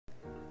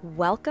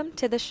Welcome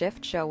to The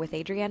Shift Show with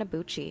Adriana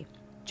Bucci.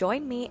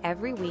 Join me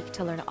every week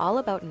to learn all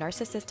about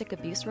narcissistic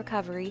abuse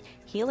recovery,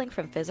 healing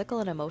from physical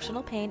and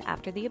emotional pain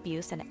after the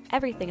abuse, and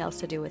everything else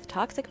to do with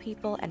toxic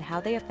people and how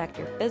they affect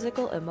your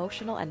physical,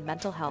 emotional, and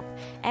mental health.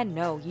 And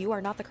no, you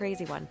are not the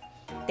crazy one.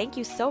 Thank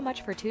you so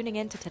much for tuning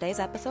in to today's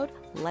episode.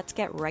 Let's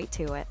get right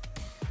to it.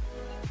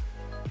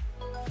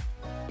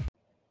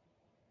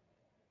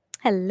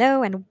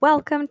 Hello and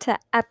welcome to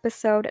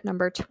episode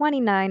number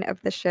 29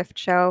 of The Shift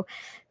Show.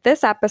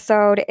 This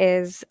episode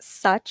is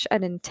such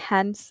an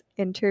intense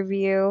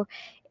interview.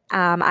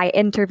 I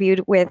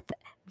interviewed with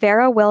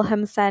Vera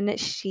Wilhelmsen.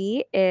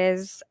 She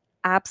is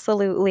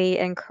absolutely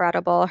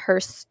incredible. Her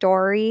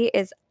story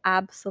is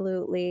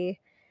absolutely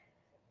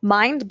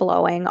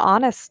mind-blowing,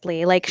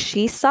 honestly. Like,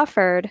 she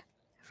suffered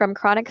from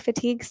chronic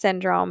fatigue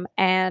syndrome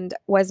and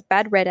was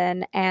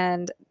bedridden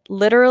and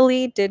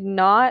literally did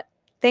not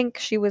think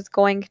she was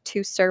going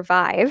to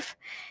survive.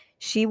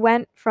 She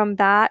went from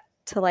that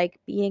to like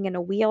being in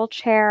a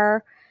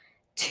wheelchair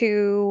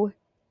to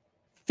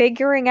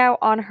figuring out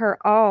on her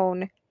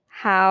own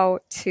how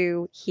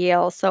to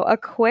heal. So, a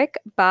quick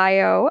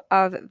bio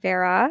of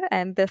Vera,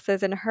 and this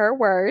is in her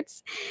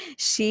words.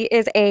 She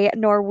is a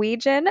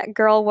Norwegian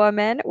girl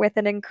woman with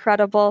an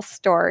incredible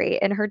story.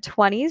 In her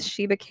 20s,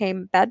 she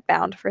became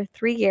bedbound for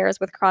 3 years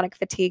with chronic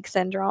fatigue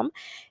syndrome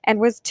and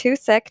was too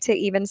sick to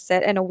even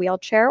sit in a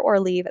wheelchair or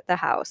leave the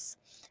house.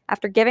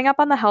 After giving up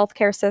on the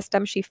healthcare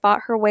system, she fought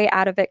her way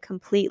out of it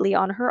completely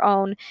on her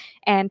own.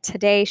 And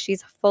today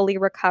she's fully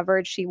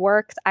recovered. She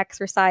works,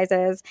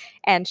 exercises,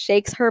 and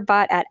shakes her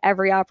butt at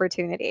every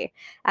opportunity.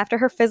 After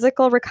her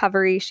physical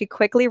recovery, she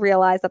quickly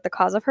realized that the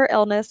cause of her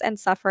illness and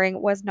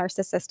suffering was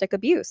narcissistic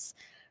abuse.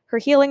 Her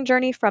healing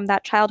journey from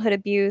that childhood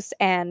abuse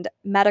and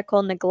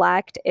medical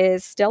neglect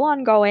is still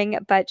ongoing,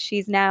 but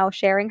she's now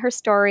sharing her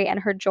story and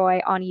her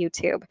joy on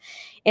YouTube.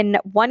 In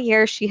 1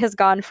 year, she has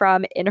gone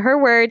from, in her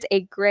words,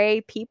 a gray,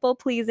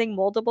 people-pleasing,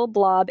 moldable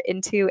blob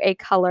into a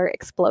color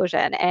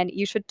explosion. And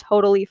you should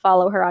totally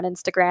follow her on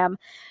Instagram.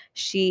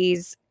 She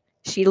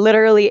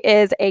literally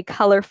is a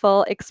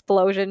colorful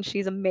explosion.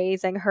 She's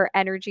amazing. Her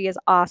energy is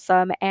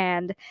awesome.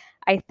 And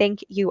I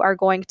think you are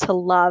going to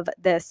love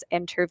this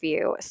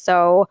interview.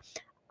 So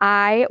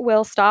I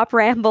will stop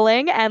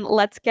rambling and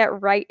let's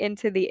get right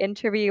into the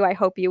interview. I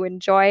hope you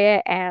enjoy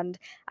it, and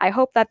I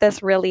hope that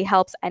this really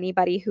helps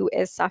anybody who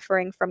is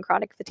suffering from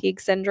chronic fatigue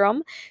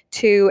syndrome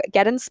to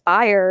get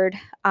inspired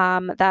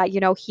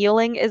that,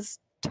 healing is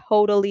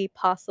totally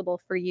possible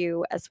for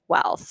you as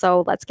well.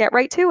 So let's get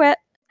right to it.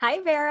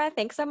 Hi, Vera.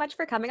 Thanks so much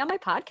for coming on my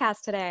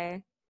podcast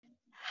today.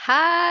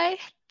 Hi,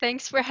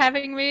 thanks for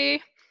having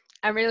me.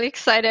 I'm really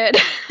excited.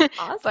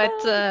 Awesome.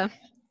 But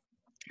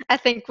I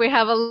think we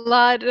have a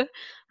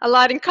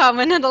lot in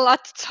common and a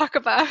lot to talk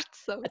about.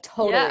 So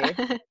Totally.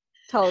 Yeah.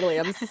 Totally.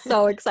 I'm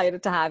so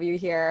excited to have you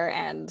here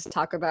and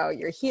talk about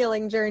your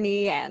healing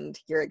journey and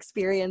your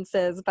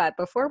experiences. But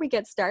before we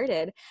get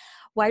started,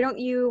 why don't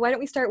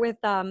we start with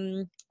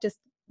just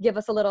give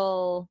us a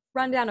little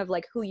rundown of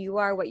like who you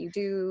are, what you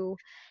do,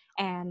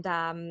 and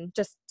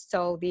just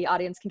so the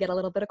audience can get a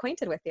little bit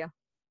acquainted with you.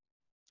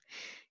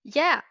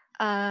 Yeah.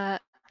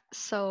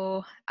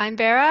 So I'm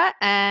Vera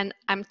and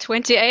I'm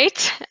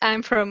 28.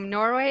 I'm from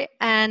Norway,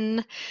 and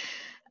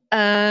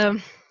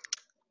um,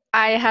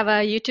 I have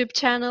a YouTube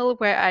channel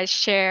where I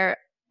share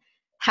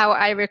how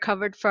I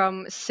recovered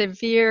from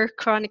severe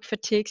chronic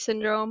fatigue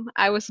syndrome.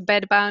 I was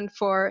bedbound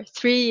for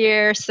 3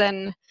 years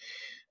and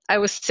I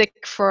was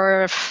sick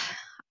for,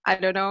 I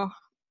don't know,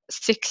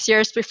 6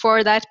 years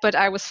before that, but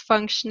I was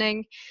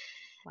functioning.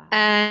 Wow.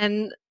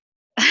 And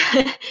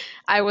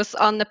I was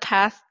on the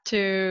path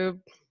to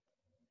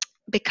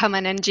become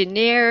an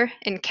engineer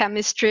in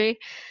chemistry.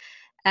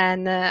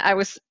 And I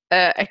was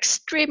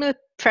extremely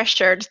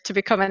pressured to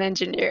become an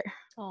engineer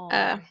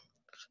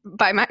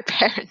by my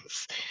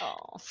parents.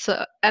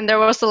 And there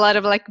was a lot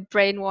of like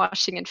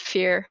brainwashing and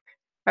fear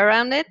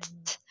around it.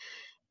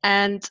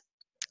 And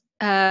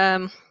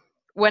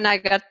when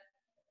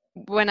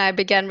I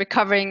began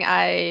recovering,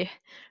 I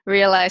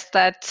realized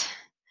that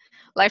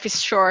life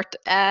is short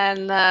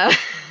and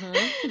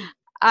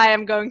I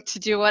am going to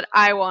do what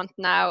I want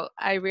now.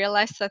 I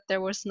realized that there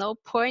was no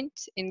point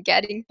in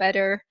getting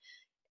better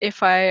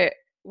if I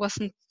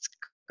wasn't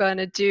going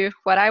to do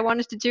what I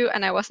wanted to do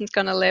and I wasn't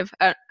going to live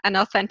an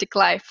authentic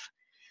life.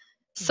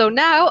 So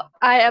now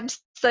I am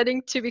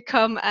studying to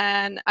become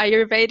an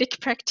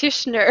Ayurvedic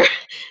practitioner.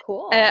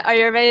 Cool.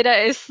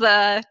 Ayurveda is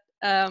the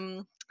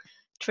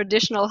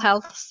traditional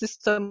health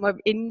system of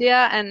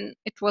India, and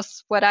it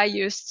was what I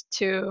used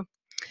to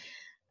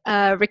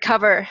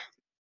recover,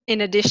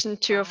 in addition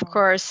to, of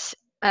course,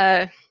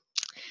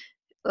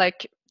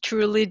 like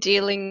truly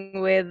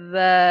dealing with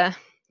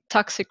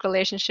toxic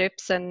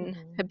relationships and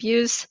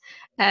abuse,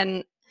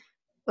 and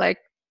like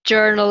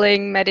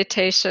journaling,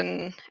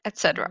 meditation,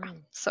 etc.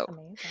 So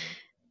amazing.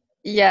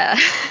 Yeah.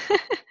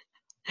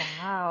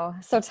 Wow.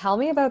 So tell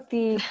me about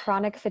the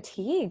chronic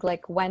fatigue.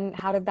 Like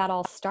how did that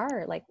all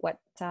start? Like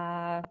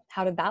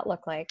how did that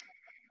look like?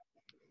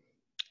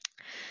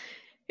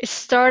 It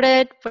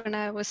started when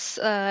I was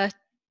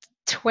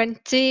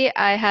 20,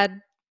 I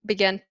had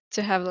began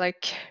to have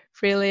like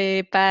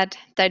really bad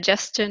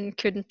digestion,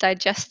 couldn't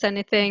digest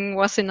anything,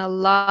 was in a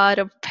lot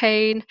of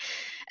pain.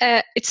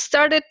 It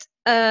started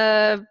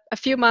a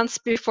few months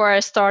before I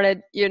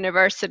started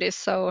university,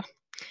 so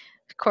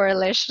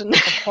correlation.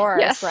 Of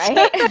course, Yes.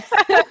 right?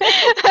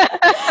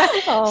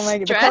 Oh my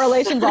God, the Stress.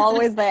 correlation's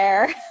always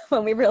there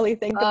when we really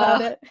think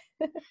about it.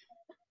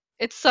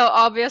 It's so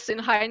obvious in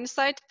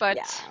hindsight, but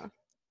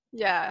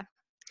yeah,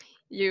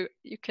 you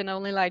can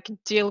only like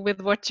deal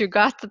with what you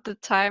got at the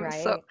time.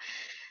 right. So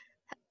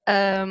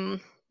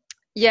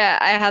yeah,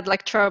 I had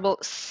like trouble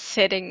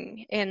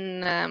sitting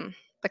in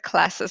the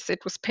classes.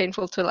 It was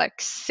painful to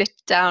like sit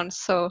down,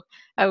 so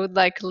I would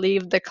like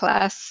leave the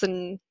class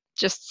and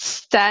just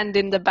stand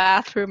in the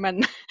bathroom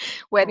and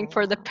waiting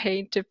for the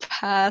pain to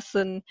pass.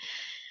 And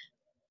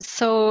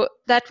so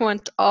that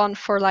went on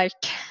for like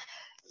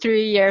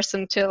 3 years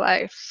until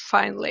I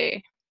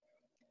finally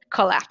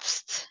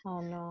collapsed.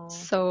 Oh no.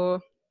 So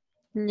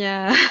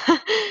yeah,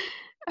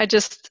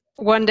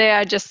 one day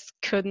I just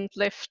couldn't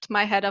lift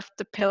my head off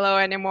the pillow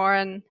anymore,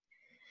 and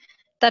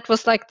that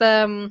was like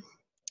the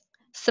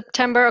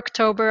September,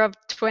 October of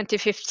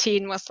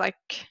 2015 was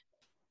like,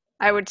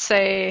 I would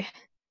say,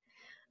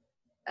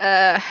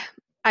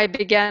 I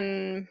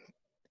began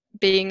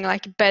being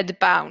like bed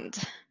bound.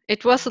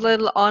 It was a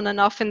little on and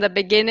off in the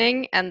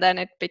beginning, and then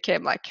it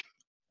became like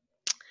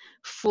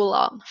full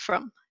on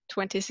from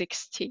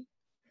 2016.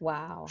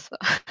 Wow.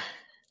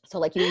 So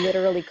like you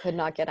literally could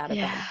not get out of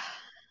bed.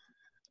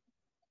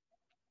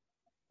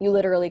 You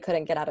literally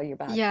couldn't get out of your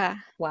bed. Yeah.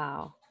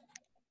 Wow.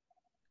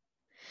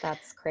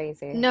 That's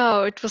crazy.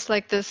 No, it was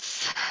like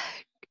this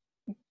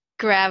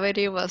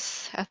gravity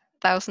was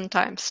 1,000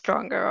 times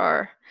stronger,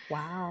 or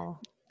wow.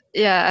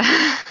 Yeah.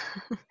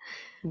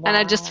 Wow. And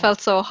I just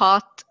felt so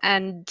hot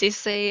and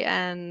dizzy,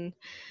 and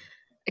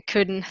I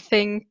couldn't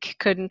think,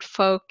 couldn't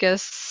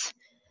focus.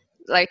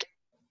 Like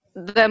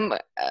the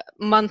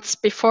months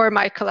before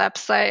my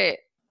collapse, I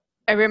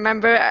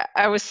remember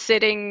I was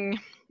sitting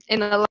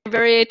in a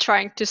library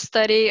trying to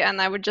study, and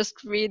I would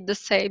just read the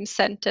same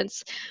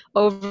sentence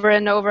over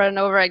and over and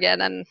over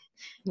again, and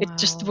it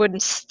just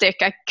wouldn't stick.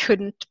 I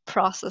couldn't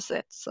process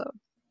it. So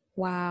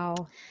wow.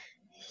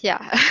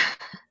 Yeah.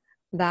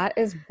 That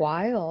is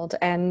wild.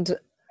 And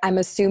I'm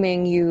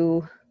assuming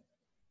you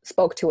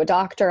spoke to a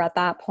doctor at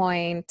that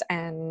point,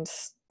 and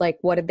like,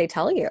 what did they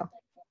tell you?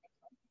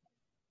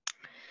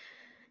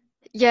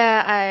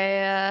 Yeah,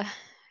 I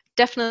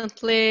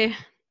definitely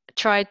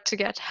tried to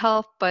get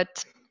help,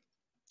 but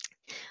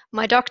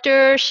my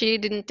doctor, she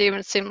didn't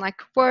even seem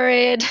like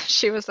worried.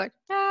 She was like,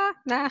 nah.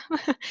 Are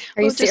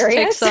you serious? Just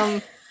take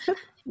some.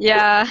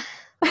 Yeah.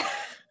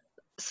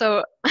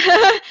 So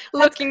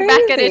looking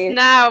back at it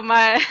now,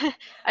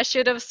 I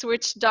should have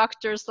switched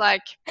doctors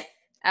like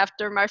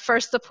after my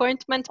first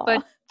appointment,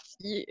 but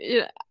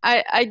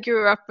I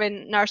grew up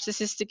in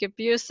narcissistic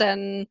abuse,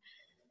 and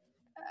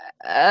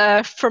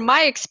from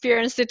my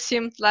experience, it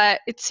seemed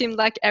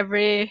like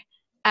every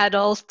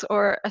adult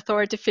or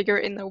authority figure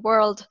in the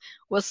world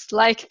was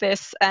like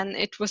this, and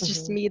it was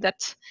just me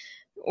that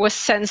was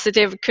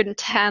sensitive, couldn't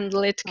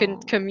handle it,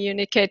 couldn't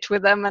communicate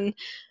with them. And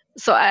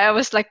so I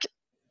was like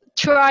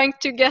trying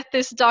to get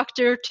this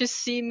doctor to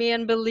see me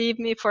and believe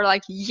me for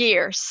like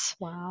years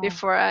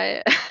before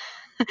I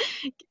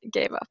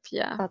gave up.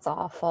 Yeah, that's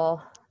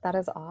awful. That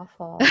is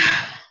awful.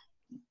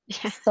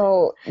 Yeah.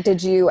 So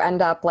did you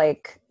end up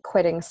like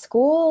quitting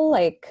school?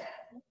 Like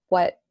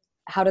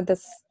how did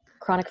this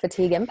chronic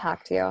fatigue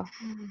impact you?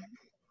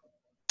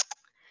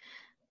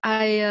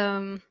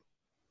 I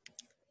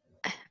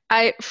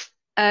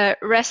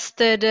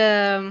rested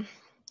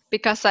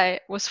because I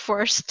was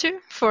forced to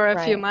for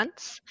a few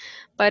months,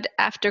 but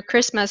after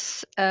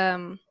Christmas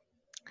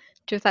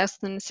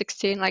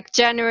 2016, like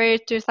January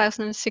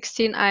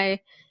 2016, I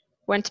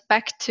went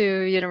back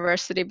to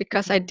university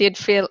because I did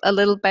feel a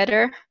little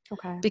better.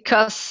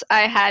 Because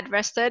I had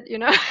rested,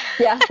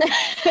 Yeah.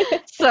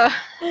 So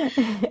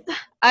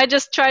I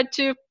just tried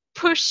to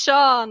push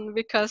on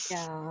because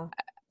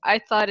I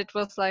thought it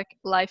was like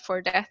life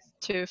or death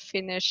to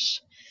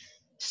finish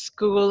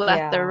school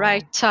at the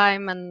right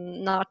time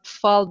and not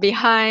fall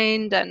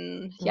behind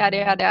and yada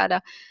yada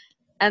yada.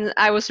 And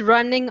I was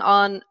running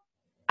on.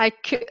 I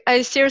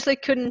seriously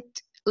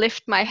couldn't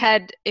lift my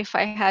head if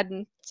I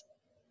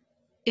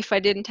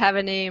didn't have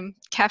any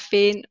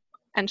caffeine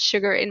and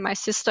sugar in my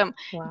system.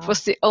 It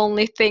was the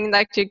only thing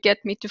that could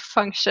get me to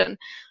function.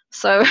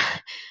 So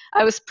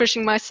I was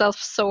pushing myself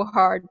so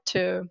hard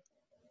to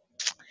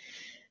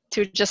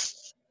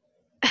just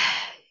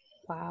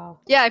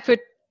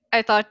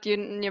I thought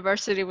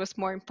university was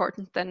more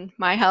important than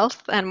my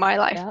health and my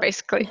life,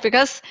 basically,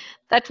 because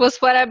that was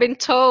what I've been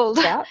told.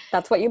 Yeah,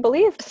 that's what you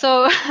believed.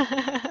 So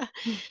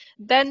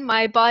then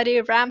my body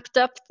ramped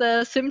up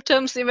the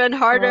symptoms even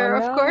harder,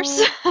 of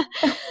course.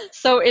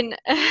 So in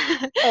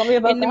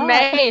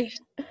May,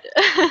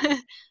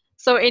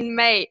 so in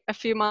May, a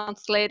few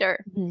months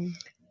later,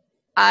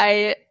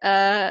 I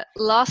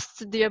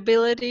lost the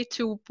ability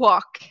to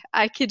walk.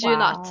 I kid you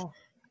not.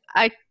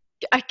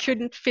 I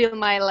couldn't feel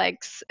my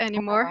legs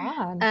anymore. Oh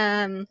my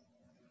God.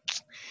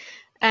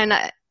 And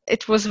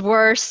it was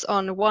worse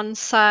on one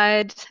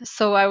side,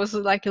 so I was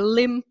like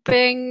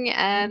limping,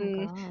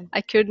 and God.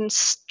 I couldn't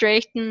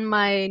straighten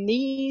my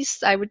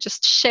knees. I would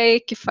just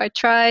shake if I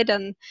tried,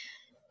 and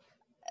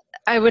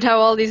I would have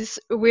all these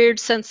weird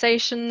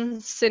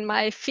sensations in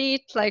my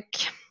feet, like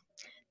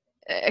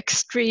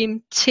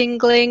extreme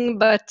tingling,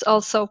 but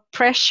also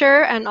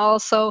pressure, and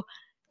also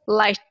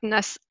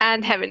lightness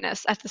and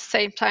heaviness at the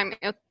same time.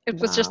 It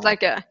was just Wow.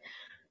 like a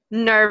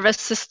nervous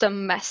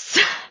system mess,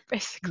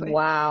 basically.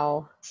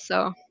 Wow.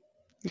 So,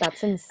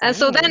 That's and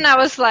so then insane. I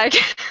was like,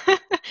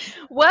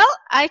 well,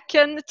 I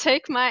can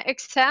take my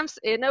exams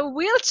in a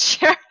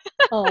wheelchair.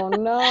 Oh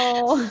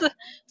no.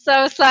 So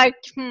I was like,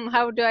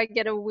 how do I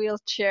get a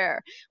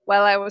wheelchair?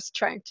 While I was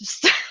trying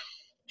to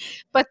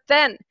but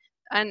then,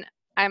 and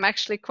I'm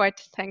actually quite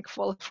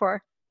thankful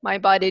for my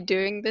body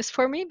doing this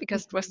for me,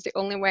 because it was the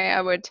only way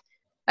I would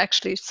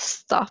actually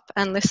stop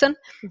and listen.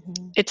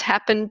 Mm-hmm. It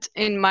happened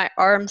in my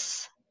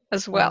arms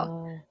as well.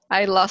 Oh.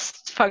 I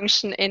lost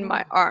function in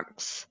my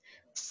arms.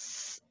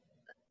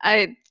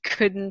 I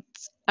couldn't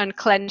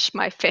unclench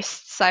my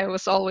fists. I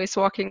was always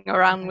walking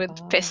around with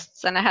God.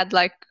 fists, and I had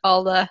like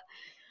all the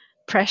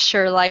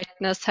pressure,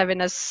 lightness,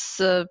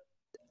 heaviness,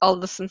 all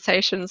the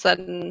sensations,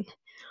 and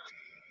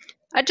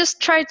I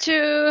just tried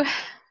to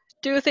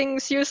do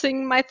things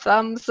using my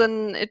thumbs,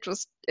 and it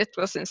was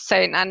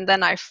insane. And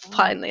then I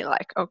finally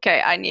like,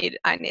 okay, I need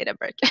a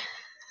break.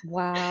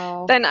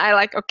 Wow. Then I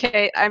like,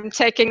 okay, I'm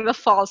taking the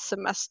fall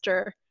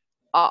semester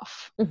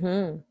off.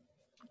 Mm-hmm.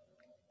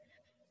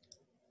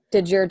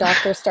 Did your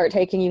doctor start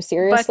taking you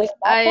seriously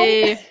But at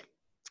that point?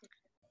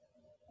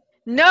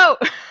 No.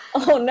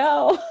 Oh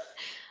no.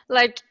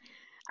 Like,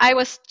 I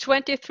was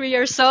 23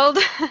 years old.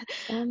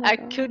 Oh my I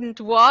God.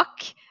 couldn't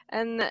walk,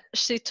 and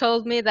she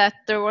told me that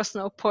there was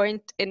no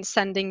point in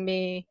sending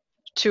me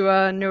to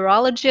a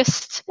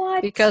neurologist.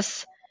 What?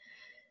 Because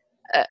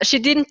she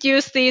didn't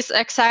use these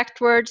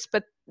exact words,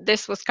 but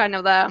this was kind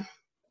of the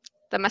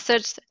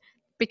message,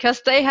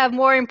 because they have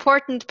more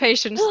important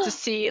patients to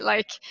see.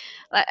 Like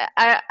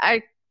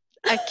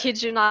I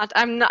kid you not.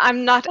 I'm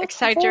not That's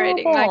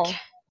exaggerating. horrible. Like,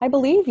 I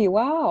believe you.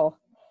 Wow.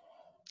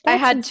 I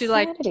That's had to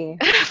like insanity.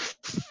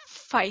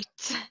 fight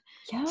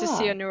to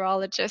see Yeah. a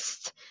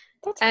neurologist,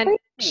 That's and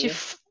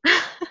crazy.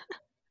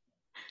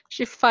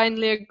 she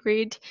finally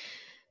agreed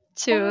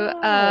to.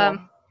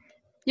 Wow.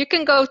 You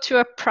can go to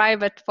a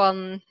private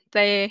one.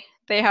 They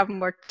have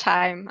more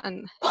time,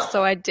 and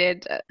so I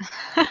did.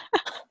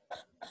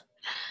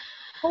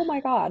 Oh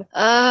my God.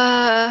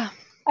 Uh,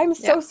 I'm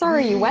so yeah.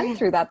 sorry you went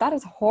through that. That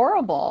is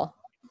horrible.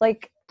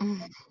 Like,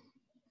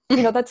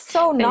 that's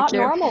so Thank not you.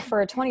 normal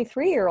for a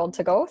 23-year-old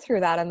to go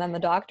through that, and then the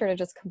doctor to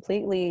just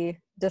completely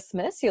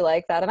dismiss you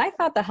like that. And I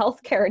thought the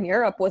healthcare in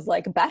Europe was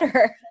like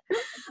better.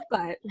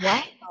 But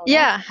wow.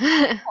 Yeah.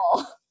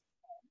 Awful.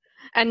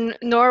 And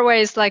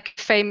Norway is like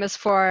famous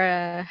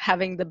for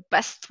having the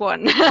best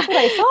one That's what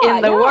I thought.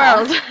 in the Yeah.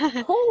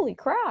 world. Holy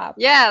crap.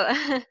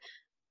 Yeah.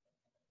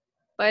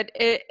 But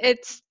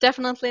it's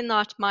definitely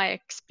not my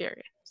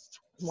experience. So.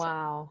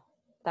 Wow.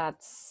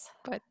 But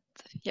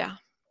yeah.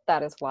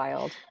 That is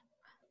wild.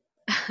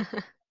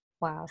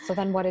 Wow. So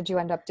then what did you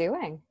end up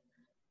doing?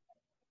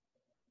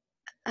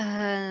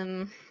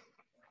 One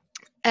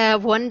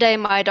day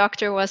my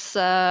doctor was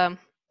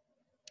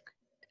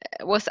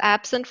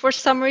absent for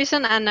some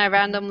reason, and I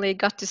randomly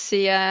got to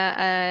see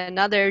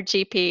another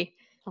GP.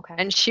 Okay.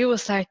 And she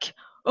was like,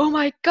 oh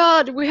my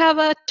God, we have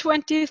a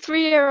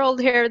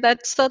 23-year-old here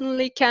that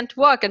suddenly can't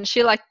walk. And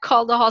she like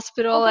called the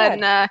hospital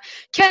and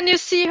can you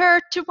see her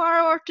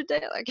tomorrow or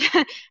today? Like,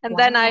 and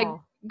then I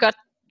got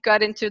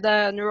into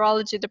the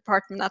neurology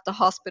department at the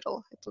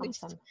hospital, at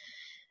least. Awesome.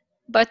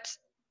 But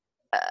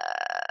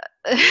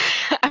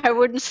I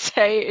wouldn't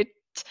say it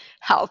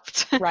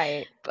helped.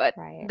 Right. But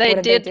right. they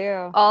What did they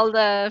do? all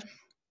the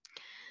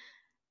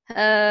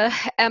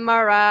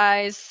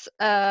MRIs.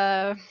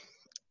 I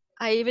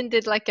even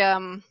did like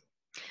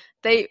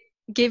they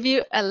give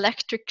you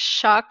electric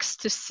shocks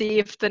to see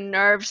if the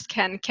nerves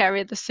can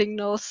carry the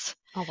signals.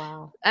 Oh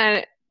wow.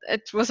 And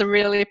it was a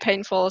really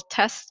painful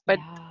test, but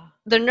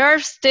the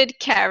nerves did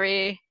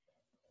carry.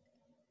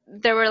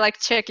 They were like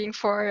checking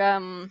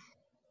for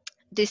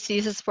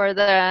diseases for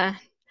the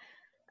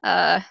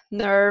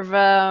nerve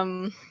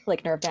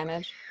like nerve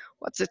damage.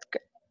 What's it?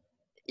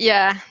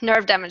 Yeah,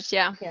 nerve damage.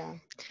 Yeah.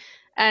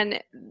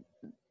 And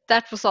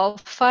that was all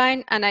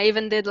fine. And I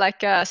even did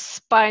like a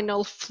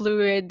spinal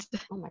fluid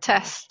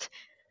test.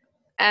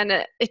 And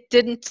it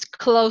didn't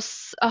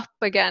close up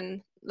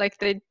again. Like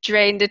they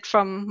drained it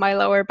from my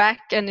lower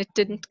back, and it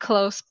didn't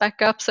close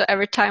back up. So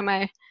every time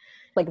I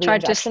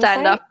tried to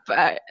stand up,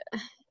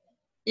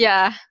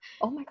 yeah.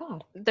 Oh my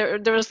God.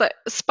 There was like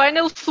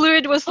spinal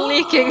fluid was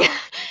leaking.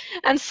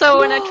 And so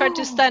when I tried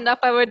to stand up,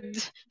 I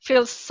would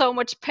feel so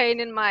much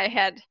pain in my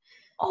head.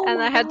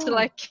 And I had to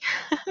like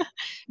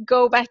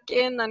go back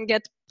in and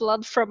get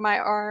blood from my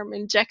arm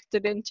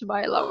injected into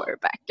my lower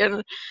back.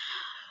 And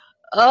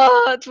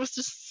it was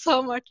just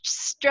so much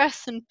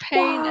stress and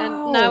pain.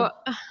 And now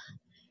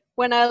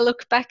when I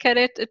look back at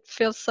it, it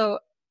feels so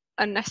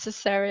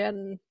unnecessary.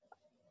 And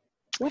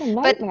what a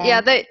nightmare. but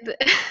yeah,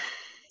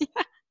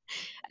 yeah.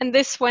 And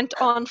this went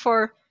on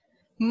for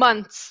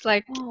months.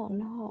 Like, oh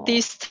no,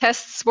 these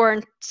tests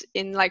weren't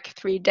in like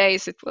 3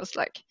 days. It was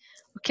like,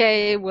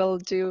 okay, we'll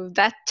do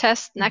that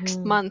test next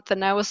month.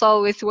 And I was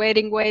always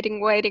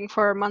waiting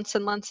for months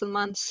and months and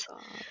months.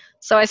 God.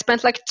 So I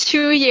spent like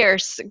 2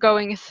 years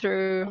going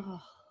through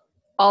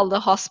all the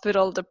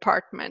hospital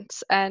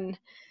departments, and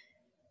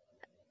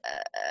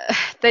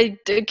they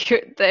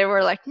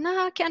were like,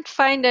 no, I can't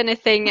find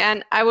anything.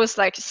 And I was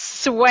like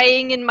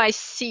swaying in my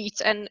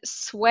seat and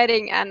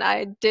sweating, and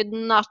I did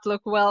not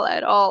look well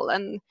at all.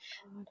 And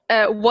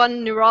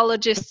one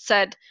neurologist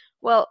said,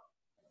 well,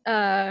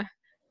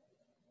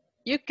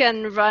 you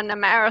can run a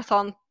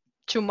marathon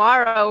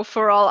tomorrow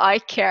for all I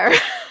care.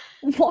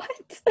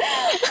 What?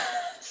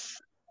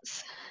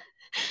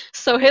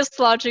 So his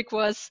logic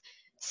was,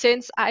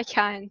 since I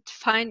can't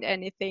find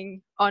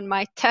anything on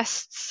my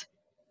tests,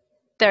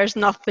 there's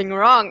nothing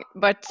wrong.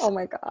 But oh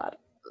my God,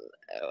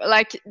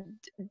 like,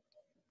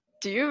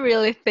 do you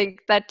really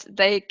think that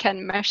they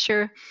can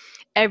measure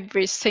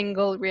every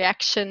single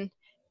reaction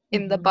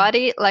in the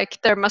body?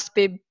 Like, there must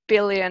be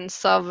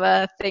billions of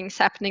things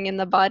happening in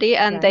the body,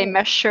 and they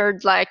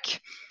measured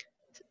like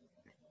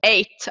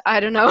 8, I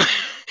don't know.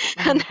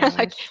 And they're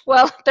like,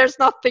 well, there's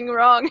nothing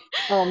wrong.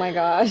 oh my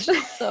gosh.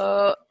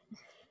 So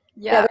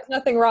yeah, there's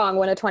nothing wrong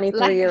when a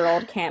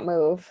 23-year-old can't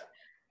move.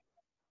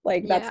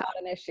 Like, that's not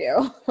an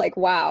issue. Like,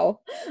 wow.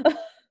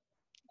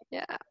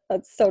 Yeah,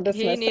 that's so dismissive.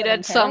 He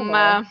needed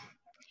some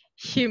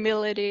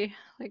humility.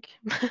 Like,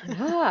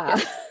 yeah.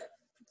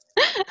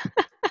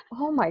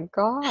 oh my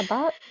God,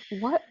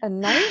 what a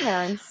nightmare.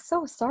 I'm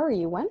so sorry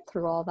you went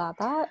through all that.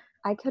 That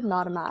I could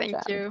not imagine.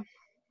 Thank you.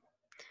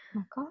 Oh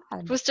my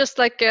God. It was just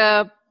like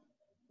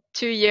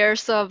 2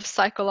 years of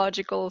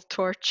psychological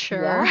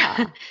torture.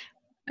 Yeah.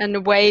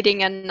 And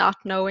waiting and not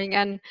knowing.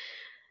 And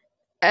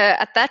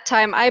at that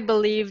time, I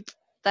believed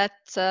that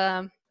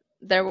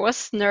there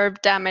was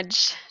nerve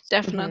damage,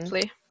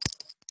 definitely.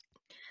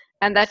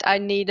 And that I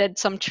needed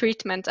some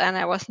treatment, and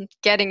I wasn't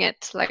getting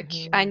it. Like,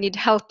 I need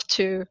help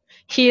to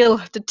heal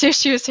the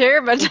tissues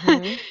here, but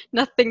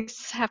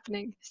nothing's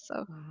happening.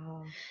 So,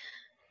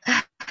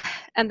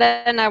 and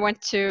then I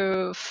went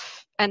to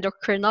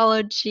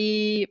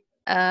endocrinology,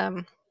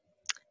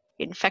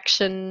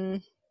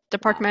 infection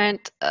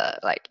department,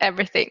 like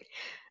everything.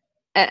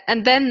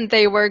 And then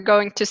they were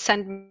going to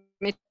send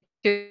me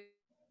to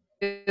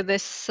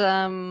this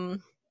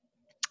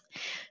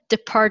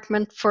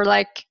department for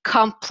like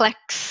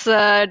complex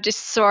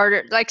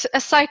disorder, like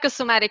a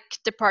psychosomatic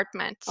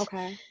department.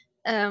 Okay.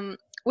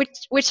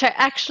 Which I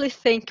actually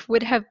think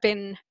would have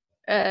been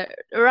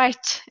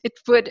right. It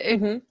would,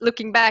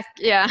 looking back,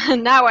 yeah.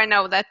 Now I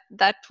know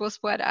that was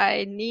what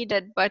I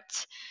needed,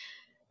 but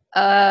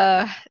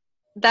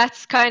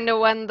that's kind of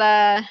when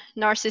the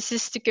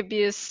narcissistic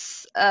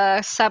abuse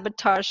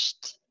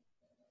sabotaged.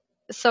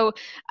 So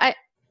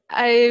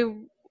I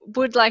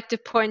would like to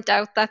point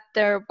out that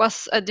there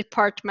was a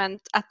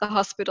department at the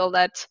hospital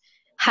that,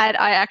 had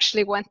I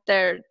actually went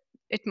there,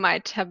 it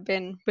might have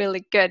been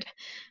really good.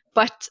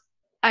 But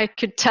I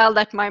could tell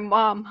that my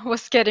mom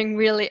was getting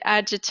really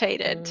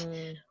agitated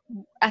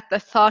at the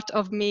thought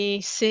of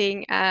me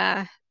seeing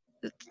a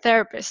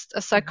therapist,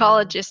 a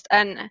psychologist,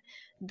 and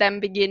them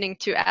beginning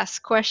to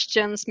ask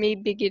questions, me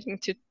beginning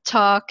to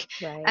talk.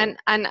 And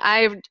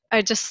I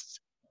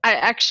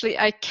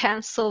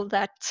canceled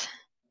that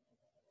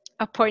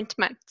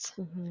appointment.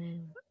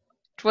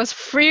 It was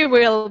free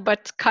will,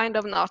 but kind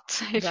of not,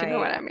 if you know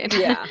what I mean.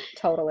 Yeah,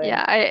 totally.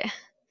 Yeah,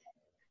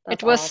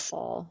 it was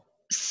awful.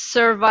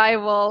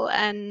 Survival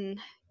and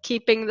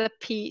keeping the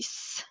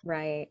peace.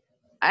 Right.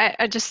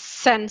 I just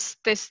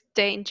sensed this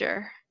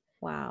danger.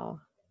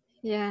 Wow.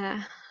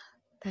 Yeah.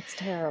 That's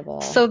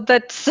terrible. So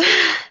that's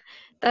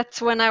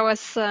when I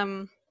was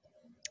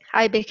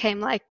I became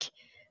like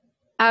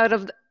I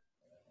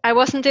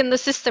wasn't in the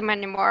system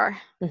anymore.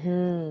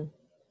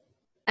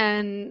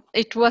 And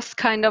it was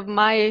kind of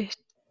my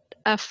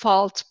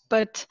fault,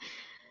 but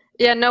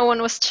yeah, no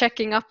one was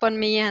checking up on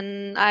me,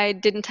 and I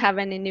didn't have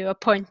any new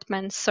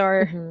appointments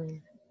or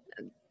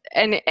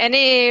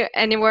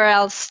anywhere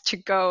else to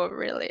go,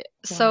 really.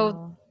 Wow.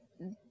 So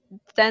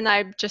then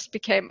I just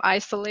became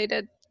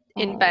isolated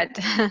in bed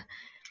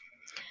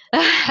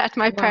at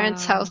my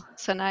parents'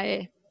 house, and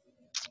I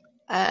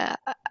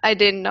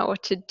didn't know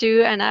what to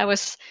do, and I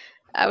was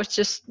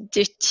just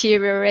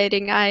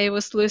deteriorating. I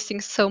was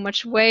losing so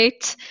much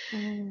weight,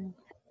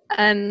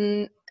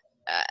 and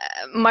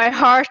my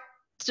heart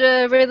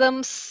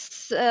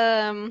rhythms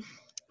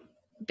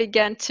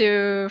began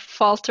to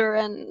falter,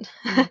 and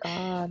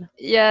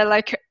yeah,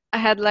 like I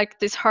had like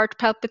these heart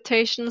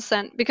palpitations,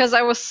 and because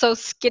I was so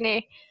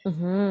skinny,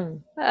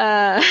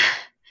 I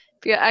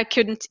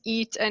couldn't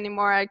eat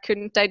anymore. I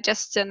couldn't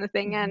digest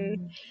anything,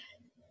 and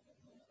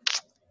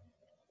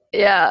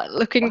yeah,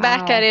 looking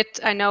back at it,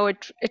 I know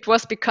it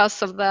was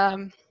because of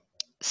the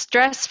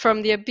stress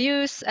from the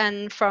abuse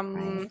and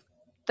from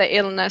the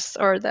illness,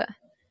 or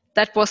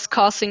that was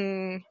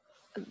causing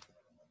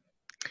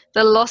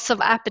the loss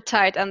of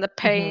appetite and the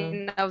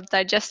pain of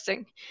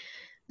digesting.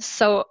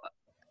 So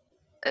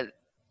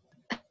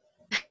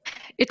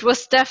it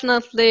was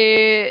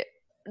definitely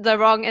the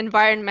wrong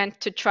environment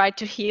to try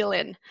to heal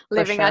in,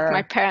 living at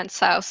my parents'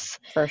 house.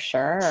 For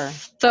sure.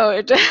 So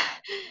it,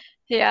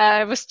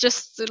 yeah, it was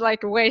just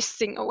like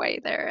wasting away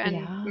there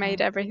and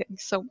made everything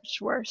so much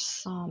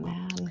worse. Oh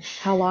man.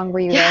 How long were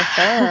you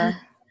there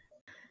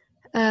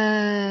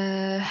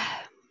for?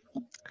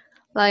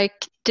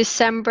 Like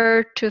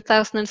December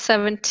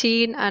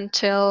 2017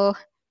 until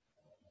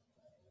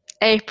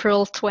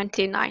April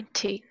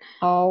 2019.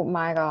 Oh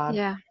my God.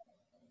 Yeah.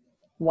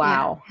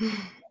 Wow. Yeah.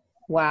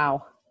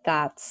 Wow.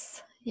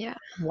 That's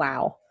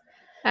wow.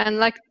 And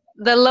like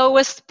the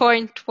lowest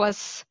point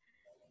was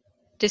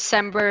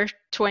December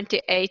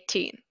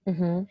 2018.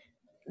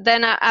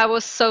 Then I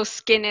was so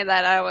skinny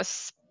that I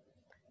was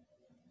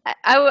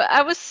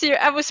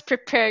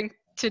preparing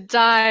to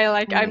die.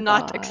 Like, I'm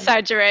not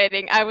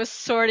exaggerating. I was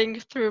sorting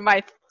through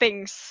my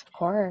things. Of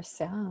course,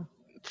 yeah.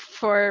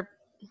 For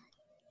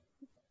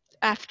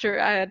after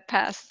I had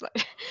passed,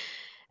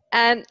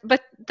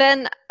 but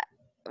then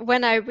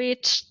when I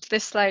reached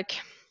this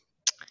like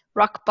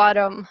rock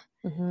bottom,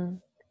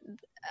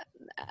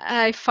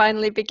 I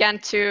finally began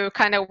to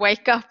kind of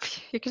wake up,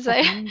 you could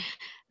say.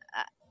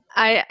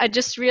 I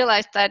just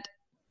realized that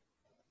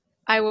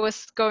I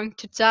was going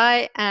to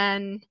die,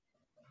 and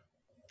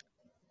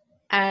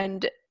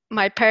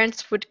my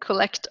parents would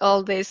collect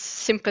all these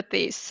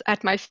sympathies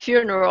at my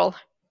funeral.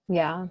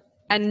 Yeah.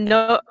 And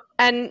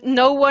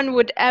no one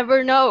would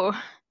ever know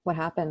what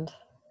happened,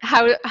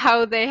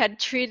 how they had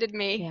treated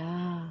me.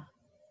 Yeah.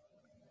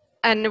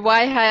 And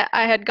why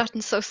I had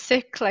gotten so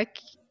sick. Like,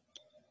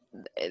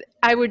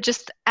 I would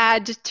just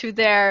add to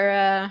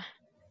their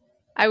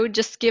I would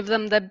just give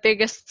them the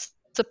biggest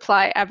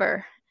supply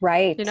ever.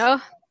 Right. You know,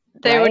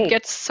 they would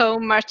get so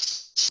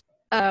much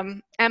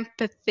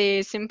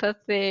empathy,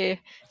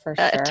 sympathy,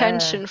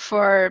 attention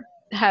for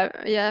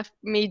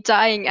me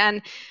dying.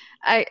 And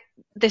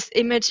this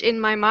image in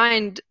my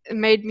mind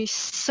made me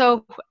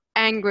so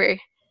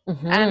angry.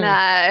 And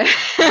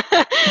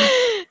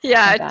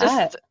it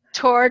just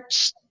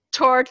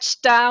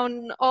torched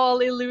down all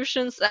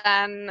illusions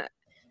and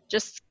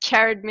just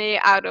carried me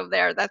out of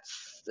there.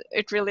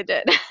 It really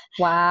did.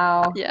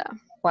 Wow. Yeah.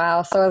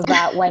 Wow. So is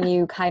that when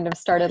you kind of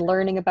started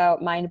learning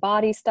about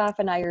mind-body stuff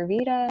and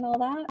Ayurveda and all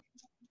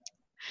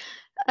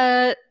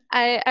that?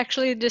 I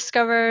actually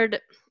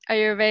discovered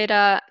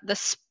Ayurveda the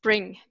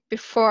spring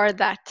before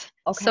that.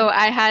 Okay. So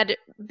I had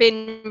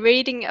been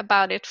reading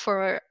about it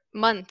for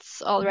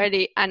months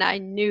already, and I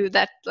knew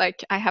that,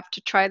 like, I have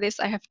to try this,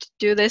 I have to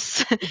do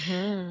this.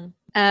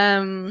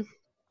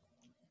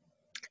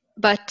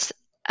 But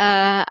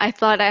I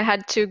thought I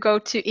had to go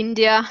to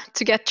India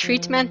to get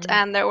treatment,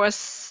 and there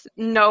was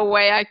no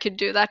way I could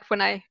do that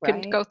when I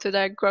couldn't go to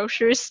the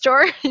grocery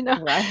store, you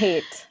know.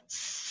 Right.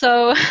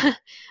 So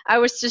I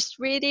was just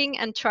reading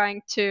and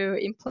trying to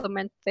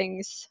implement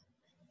things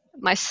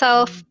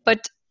myself,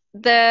 but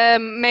the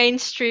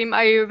mainstream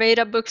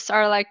Ayurveda books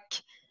are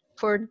like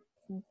for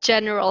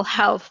general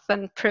health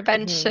and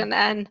prevention,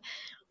 and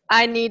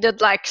I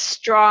needed like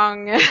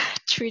strong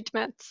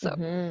treatment. So,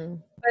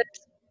 but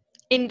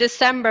in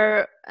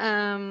December,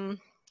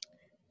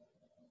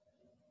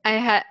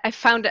 I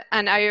found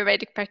an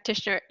Ayurvedic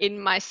practitioner in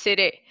my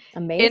city.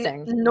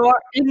 Amazing.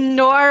 In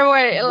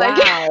Norway. Wow. Like,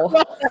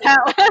 what the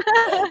hell?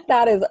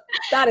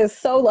 that is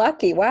so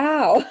lucky.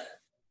 Wow.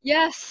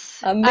 Yes.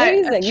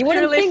 Amazing. You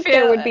wouldn't think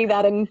there would be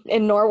that in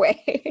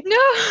Norway.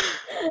 No.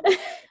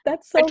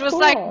 That's so cool. It was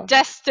like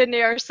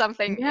destiny or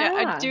something.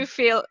 Yeah.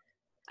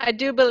 I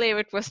do believe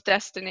it was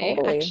destiny,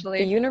 totally. Actually.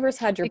 The universe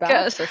had your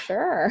back for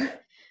sure.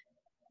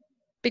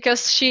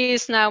 Because she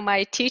is now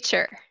my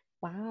teacher.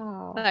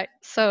 Wow. Like,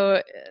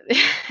 so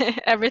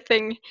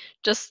everything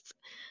just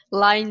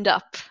lined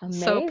up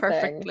so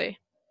perfectly.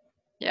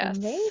 Yes.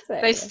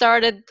 Amazing.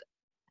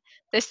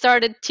 They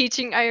started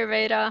teaching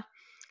Ayurveda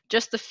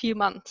just a few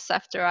months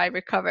after I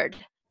recovered.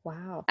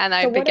 Wow. And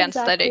I began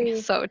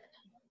studying. So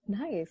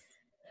nice.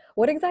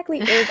 What exactly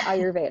is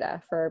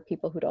Ayurveda for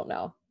people who don't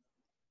know?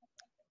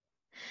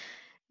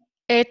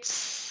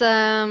 It's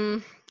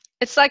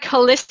like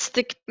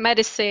holistic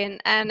medicine,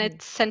 and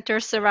it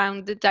centers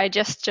around the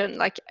digestion.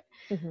 Like,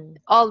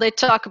 all they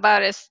talk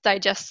about is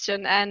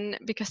digestion, and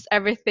because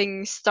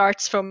everything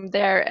starts from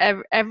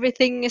there,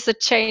 everything is a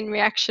chain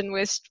reaction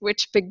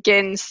which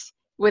begins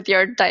with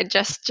your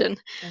digestion.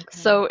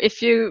 So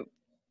if you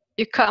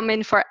come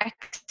in for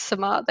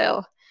eczema,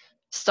 they'll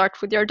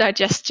start with your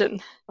digestion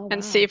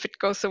and see if it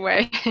goes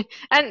away.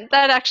 And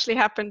that actually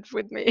happened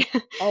with me.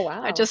 Oh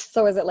wow.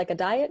 So is it like a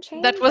diet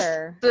change? That was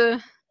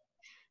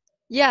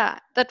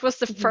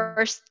the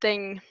first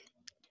thing.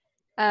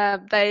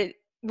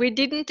 We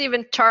didn't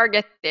even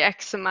target the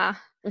eczema,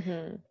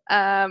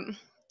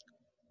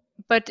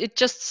 but it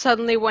just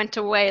suddenly went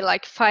away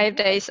like 5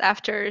 days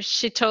after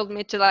she told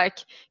me to, like,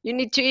 you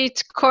need to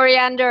eat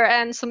coriander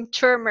and some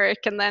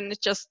turmeric, and then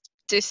it just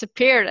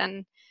disappeared.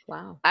 And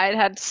Wow. I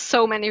had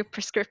so many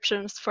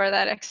prescriptions for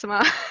that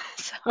eczema.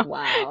 So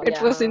Wow.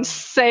 it was Yeah.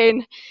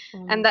 insane.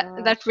 Oh my And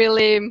that gosh.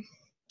 really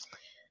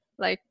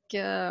like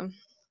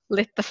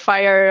lit the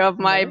fire of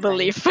my Amazing.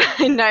 belief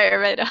in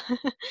Ayurveda.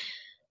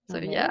 So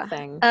yeah.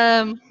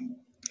 Amazing.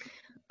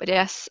 But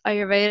yes,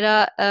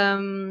 Ayurveda,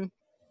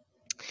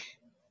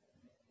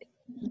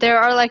 there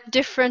are like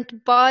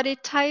different body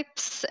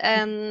types,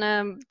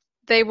 and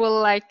they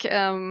will like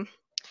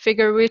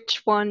figure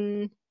which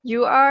one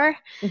you are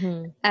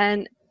Mm-hmm.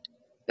 and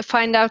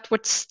find out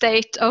what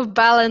state of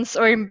balance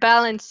or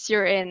imbalance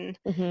you're in.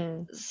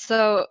 Mm-hmm.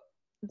 So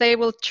they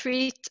will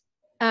treat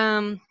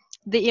the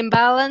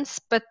imbalance,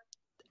 but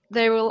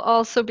they will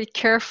also be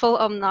careful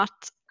of not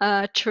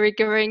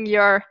triggering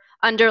your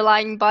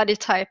underlying body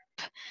type.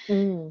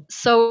 Mm.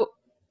 So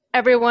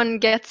everyone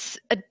gets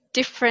a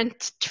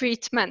different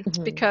treatment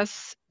Mm-hmm.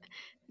 because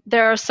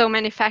there are so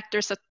many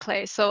factors at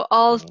play. So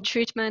all Right.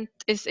 treatment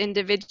is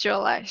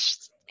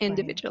individualized.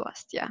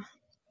 Right. Yeah.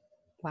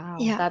 Wow.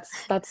 Yeah.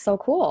 That's so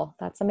cool.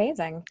 That's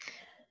amazing.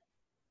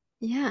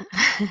 Yeah.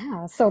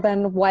 Yeah. So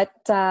then what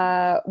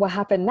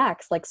happened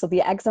next? Like, so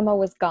the eczema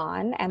was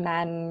gone, and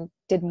then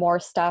did more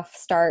stuff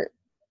start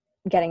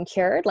getting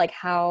cured? Like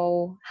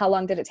how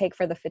long did it take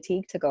for the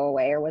fatigue to go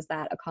away, or was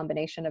that a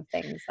combination of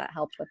things that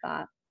helped with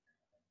that?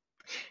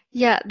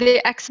 Yeah,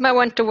 the eczema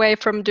went away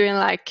from doing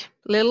like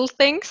little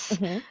things,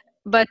 Mm-hmm.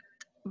 but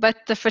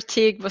the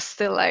fatigue was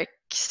still like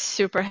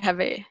super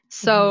heavy. Mm-hmm.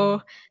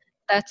 So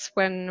that's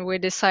when we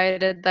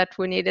decided that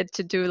we needed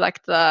to do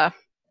like the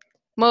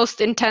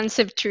most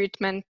intensive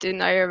treatment in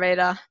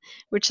Ayurveda,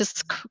 which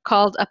is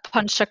called a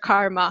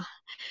panchakarma,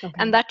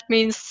 and Okay. that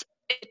means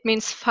it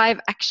means 5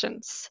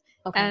 actions.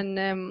 Okay.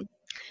 And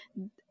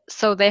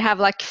so they have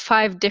like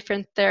 5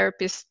 different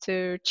therapies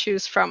to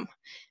choose from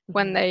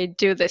when Mm-hmm. they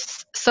do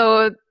this.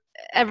 So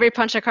every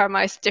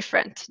panchakarma is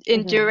different in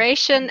Mm-hmm.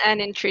 duration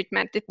and in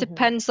treatment. It Mm-hmm.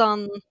 depends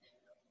on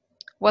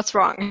what's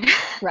wrong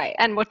Right.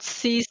 and what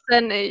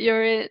season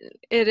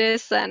it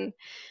is, and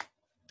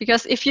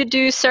because if you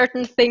do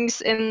certain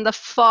things in the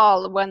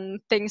fall when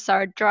things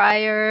are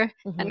drier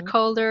and Mm-hmm.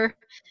 colder,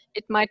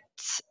 it might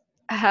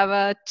have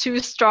a too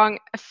strong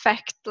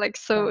effect. Like,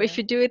 so Got if it.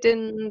 you do it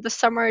in the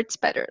summer, it's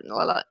better.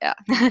 Yeah.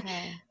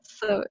 Okay.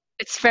 So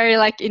it's very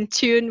like in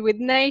tune with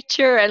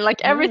nature, and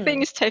like everything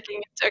Mm-hmm. is taken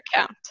into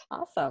account.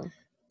 Awesome.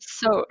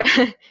 So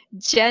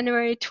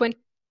January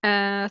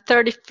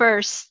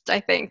 31st, I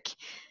think,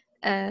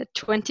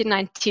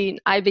 2019,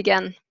 I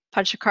began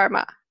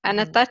Panchakarma. And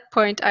at Mm-hmm. that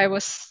point, I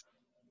was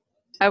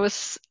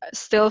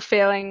still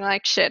feeling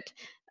like shit.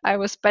 I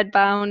was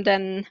bedbound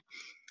and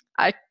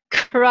I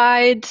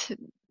cried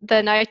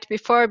the night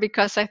before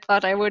because I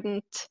thought I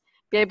wouldn't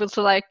be able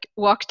to like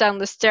walk down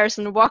the stairs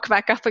and walk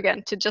back up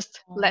again to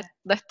just let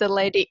Oh, the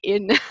lady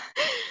in.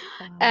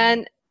 wow.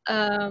 And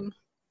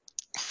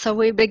so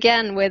we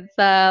began with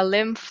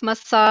lymph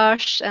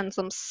massage and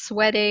some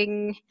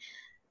sweating,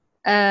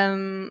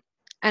 um,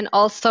 and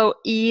also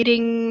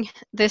eating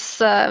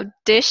this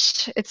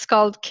dish. It's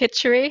called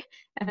khichdi,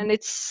 Mm-hmm. and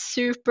it's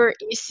super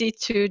easy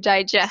to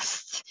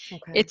digest.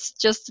 Okay. It's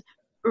just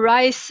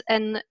rice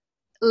and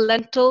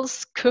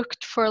lentils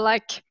cooked for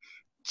like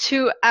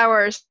 2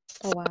 hours.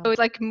 Oh, So wow. it's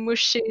like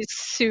mushy,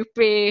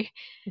 soupy,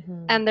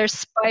 Mm-hmm. and there's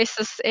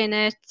spices in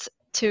it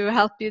to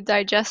help you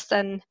digest.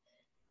 And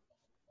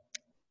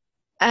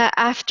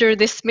after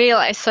this meal,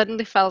 I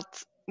suddenly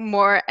felt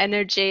more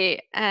energy,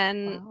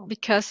 and Wow.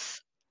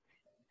 because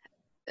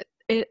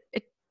it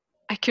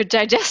I could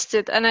digest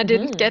it and I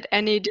didn't Mm-hmm. get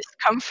any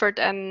discomfort,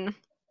 and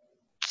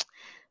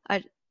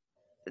I,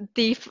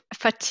 the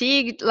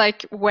fatigue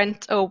like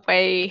went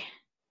away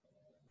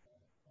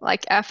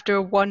like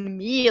after one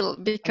meal,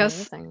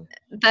 because Amazing.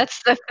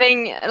 that's the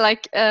thing,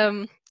 like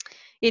in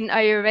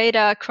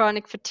Ayurveda,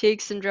 chronic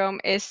fatigue syndrome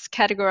is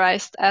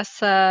categorized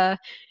as a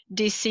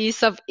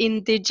disease of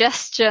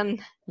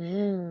indigestion.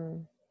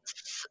 Mm.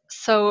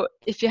 So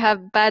if you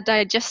have bad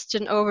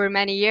digestion over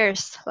many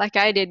years, like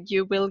I did,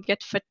 you will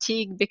get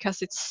fatigue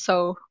because it's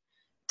so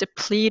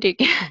depleting.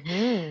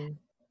 Mm-hmm.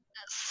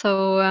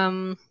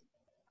 So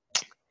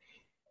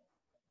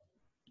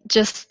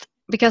just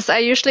because I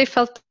usually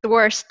felt the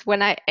worst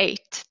when I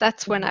ate,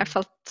 that's when I Mm-hmm.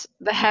 felt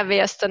the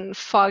heaviest and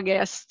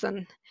foggiest.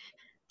 And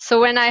so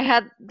when I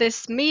had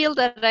this meal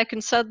that I can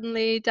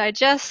suddenly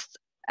digest,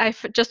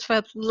 just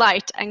felt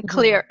light and Mm-hmm.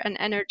 clear and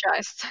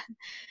energized.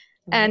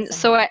 And Amazing.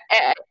 so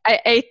I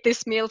ate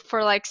this meal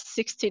for like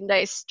 16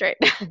 days straight.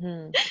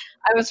 Mm-hmm.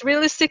 I was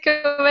really sick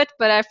of it,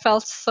 but I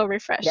felt so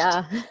refreshed.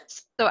 Yeah.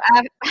 So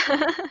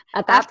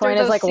At that after point, it's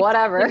those like 16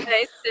 whatever.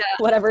 days,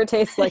 Whatever it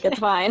tastes like, it's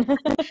fine.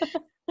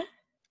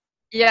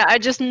 yeah, I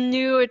just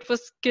knew it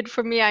was good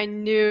for me. I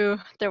knew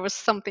there was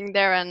something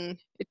there and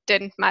it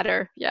didn't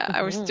matter. Yeah,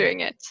 I was Mm-hmm. doing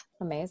it.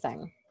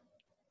 Amazing.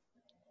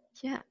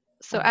 Yeah.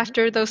 So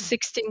after those Amazing.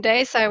 16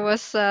 days, I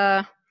was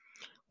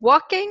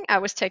walking, I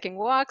was taking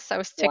walks, I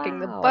was taking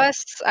the Wow.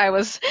 bus, I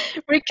was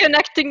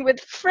reconnecting with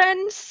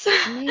friends.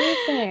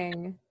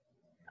 Amazing.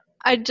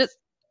 I just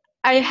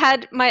I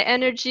had my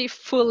energy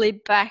fully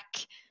back,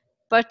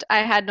 but I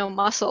had no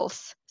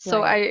muscles.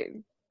 So Right.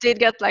 did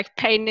get like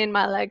pain in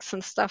my legs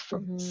and stuff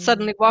from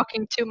suddenly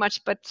walking too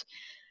much, but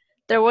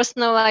there was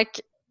no like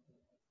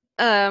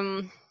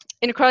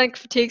in chronic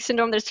fatigue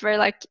syndrome, there's very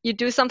like you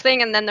do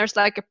something and then there's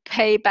like a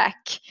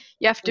payback.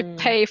 You have to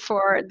pay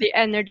for the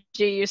energy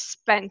you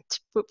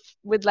spent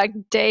with like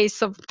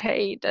days of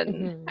pain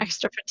and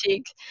extra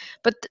fatigue.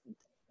 But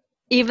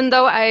even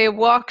though I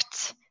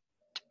walked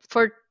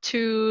for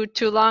too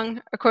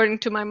long according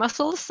to my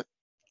muscles,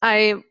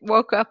 I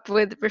woke up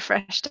with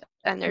refreshed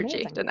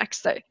energy the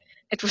next day.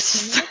 It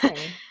was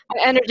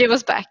my energy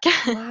was back.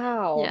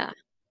 Wow. Yeah.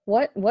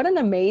 What an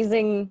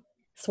amazing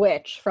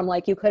switch from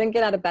like you couldn't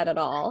get out of bed at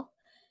all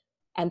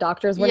and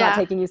doctors were not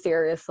taking you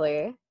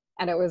seriously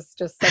and it was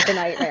just such a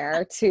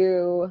nightmare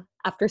to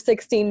after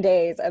 16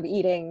 days of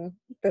eating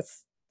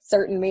this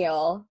certain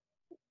meal,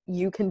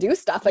 you can do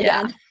stuff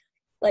again.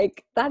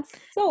 Like that's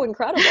so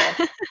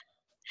incredible.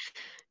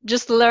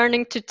 Just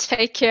learning to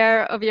take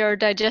care of your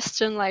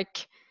digestion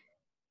like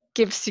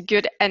gives you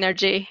good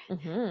energy.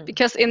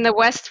 Because in the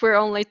West we're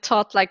only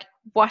taught like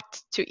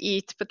what to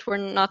eat, but we're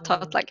not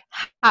taught like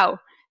how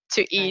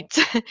to eat.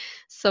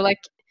 So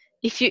like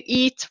if you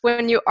eat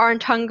when you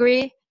aren't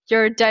hungry,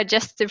 your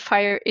digestive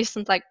fire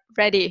isn't like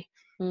ready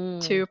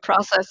to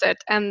process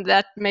it, and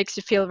that makes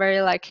you feel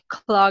very like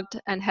clogged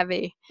and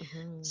heavy.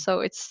 So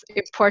it's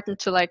important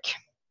to like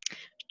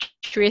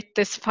treat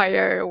this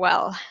fire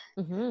well.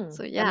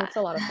 So that makes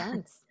a lot of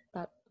sense.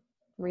 That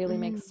really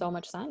makes so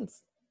much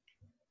sense.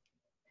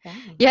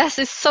 Yes,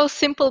 it's so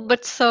simple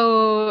but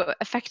so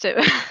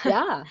effective.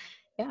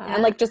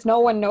 And like just no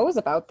one knows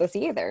about this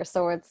either,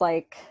 so it's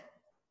like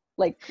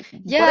what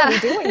are we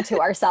doing to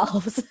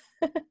ourselves?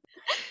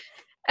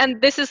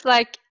 And this is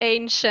like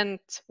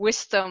ancient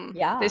wisdom.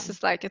 This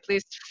is like at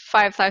least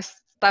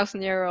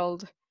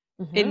 5,000-year-old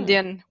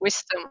Indian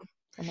wisdom.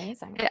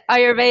 Amazing.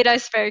 Ayurveda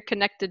is very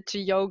connected to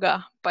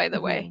yoga, by the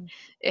way.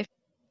 If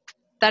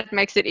that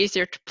makes it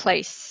easier to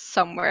place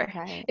somewhere.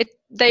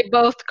 They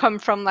both come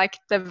from like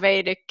the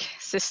Vedic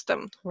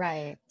system.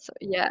 So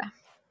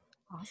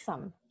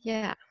Awesome.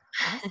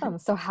 Awesome.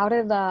 So how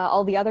did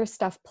all the other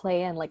stuff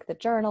play in, like the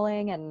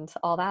journaling and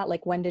all that?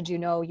 Like when did you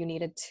know you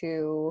needed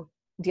to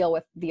deal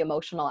with the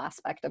emotional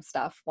aspect of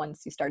stuff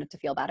once you started to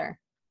feel better?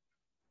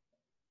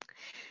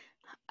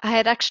 I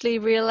had actually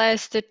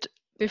realized it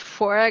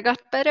before I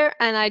got better,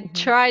 and I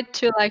tried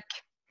to like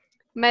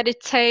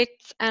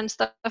meditate and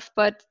stuff,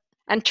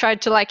 and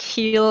tried to like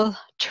heal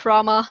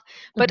trauma,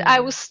 but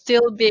I was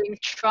still being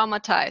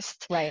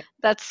traumatized.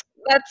 That's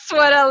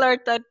what I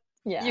learned, that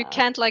you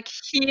can't like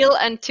heal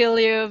until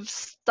you've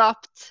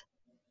stopped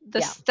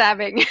the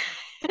stabbing.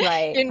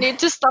 You need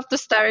to stop the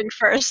stabbing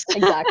first.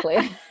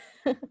 Exactly.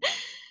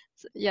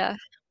 So,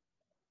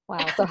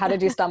 wow. So how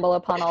did you stumble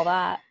upon all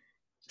that?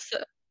 So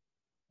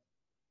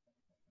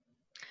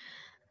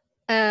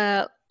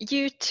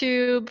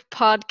YouTube,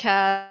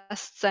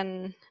 podcasts,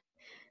 and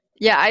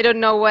I don't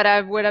know what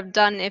I would have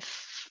done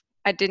if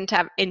I didn't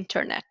have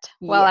internet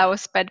while I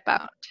was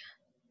bedbound.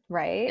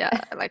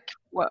 Like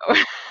whoa.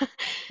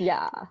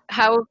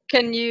 How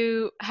can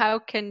you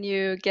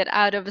get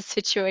out of a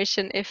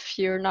situation if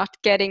you're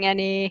not getting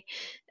any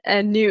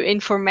new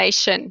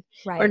information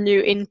or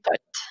new input?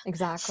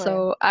 Exactly.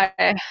 So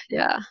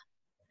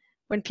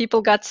when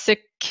people got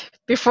sick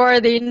before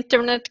the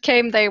internet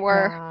came, they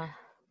were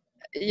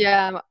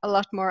a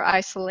lot more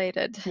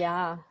isolated.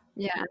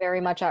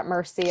 Very much at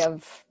mercy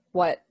of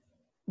what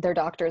their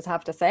doctors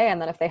have to say,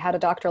 and then if they had a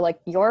doctor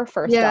like your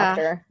first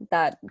doctor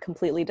that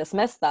completely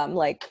dismissed them,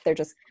 like they're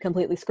just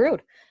completely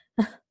screwed.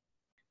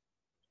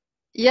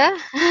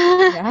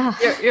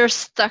 You're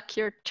stuck,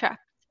 you're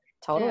trapped.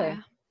 Totally.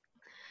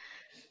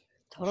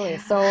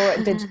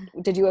 So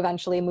did you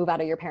eventually move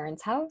out of your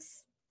parents'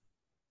 house?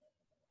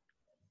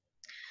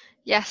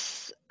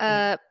 Yes,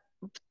 that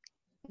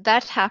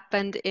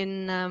happened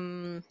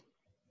in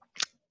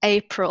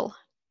April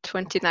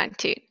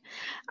 2019.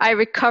 I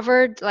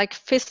recovered like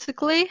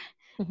physically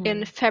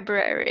in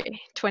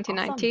February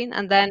 2019.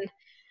 Awesome.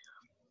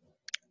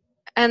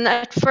 And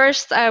at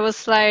first I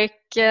was like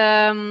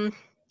kind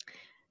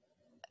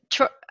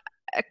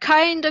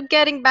of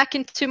getting back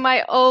into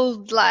my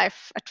old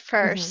life at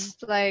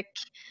first. Like,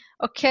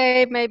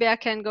 okay, maybe I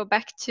can go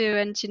back to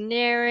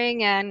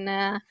engineering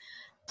and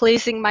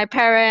pleasing my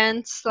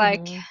parents.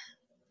 Like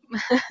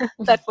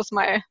that was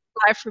my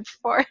life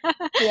before.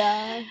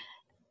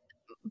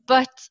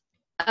 But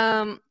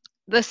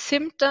the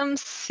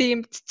symptoms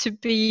seemed to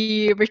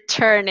be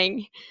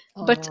returning,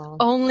 but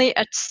only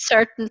at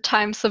certain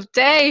times of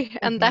day,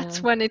 and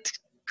that's when it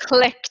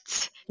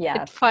clicked.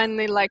 It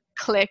finally like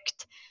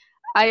clicked.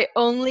 I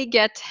only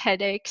get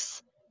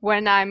headaches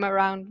when I'm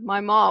around my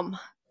mom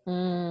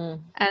or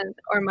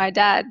my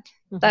dad.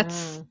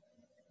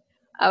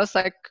 I was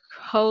like,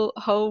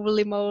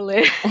 holy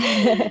moly.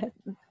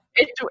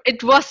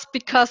 It was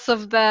because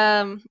of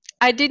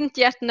I didn't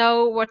yet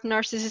know what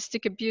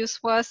narcissistic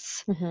abuse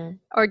was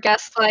or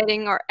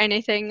gaslighting or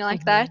anything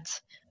like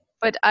that,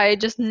 but I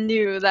just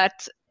knew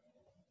that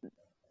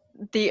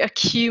the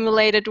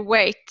accumulated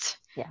weight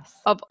Yes.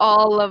 of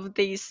all of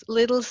these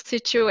little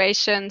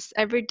situations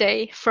every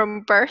day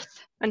from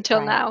birth until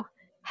Right. now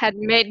had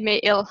made me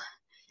ill,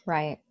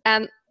 Right.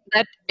 and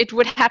that it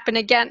would happen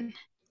again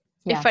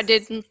if I Yes.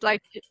 didn't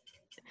like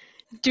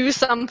do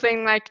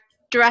something like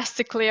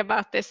drastically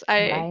about this.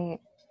 Right.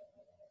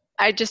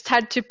 I just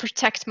had to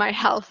protect my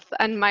health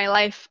and my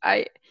life.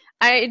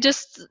 I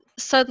just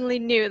suddenly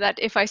knew that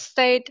if I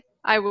stayed,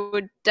 I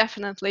would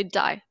definitely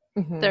die.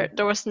 Mm-hmm.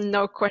 There was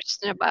no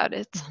question about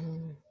it.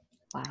 Mm-hmm.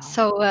 Wow.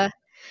 So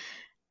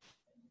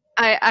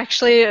I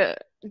actually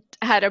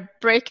had a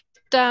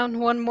breakdown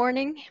one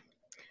morning.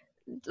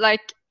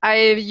 Like,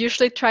 I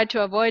usually try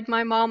to avoid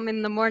my mom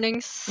in the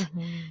mornings,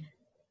 Mm-hmm.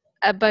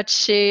 but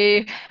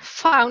she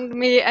found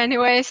me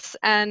anyways,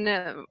 and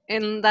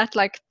in that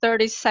like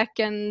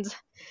 30-second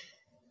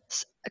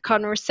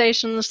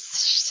conversations,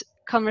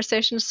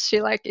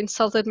 she like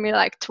insulted me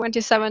like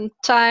 27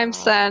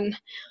 times, Wow. and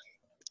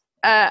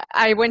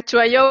I went to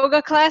a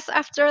yoga class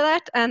after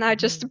that, and I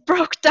just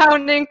broke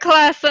down in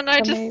class, and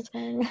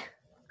Amazing.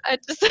 I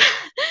just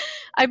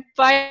I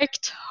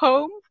biked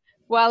home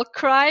while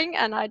crying,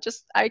 and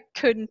I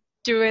couldn't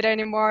do it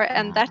anymore.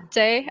 And that Yeah.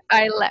 day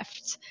I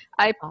left.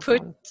 I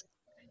put Awesome.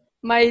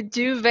 my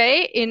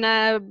duvet in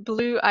a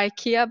blue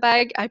IKEA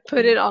bag. I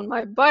put it on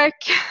my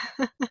bike.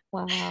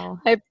 Wow.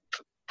 I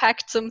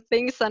packed some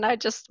things, and I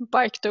just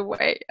biked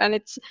away. And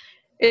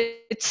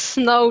it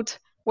snowed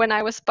when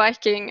I was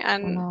biking, Oh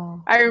and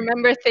no. I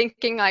remember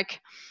thinking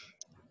like,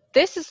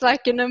 this is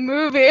like in a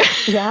movie.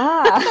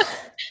 Yeah.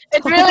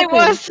 It really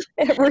Totally. was.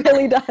 It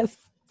really does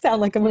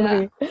sound like a Yeah.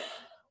 movie.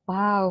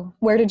 Wow.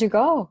 Where did you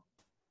go?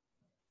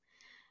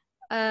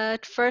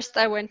 At first,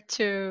 I went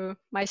to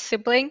my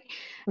sibling,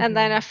 and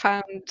then I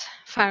Mm-hmm.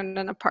 found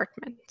an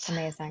apartment.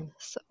 Amazing.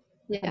 So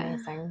yeah,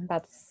 Amazing.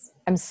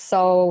 I'm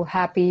so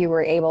happy you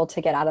were able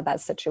to get out of that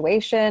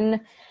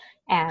situation.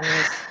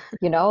 And,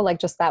 like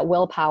just that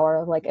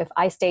willpower, like if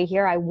I stay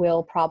here, I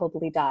will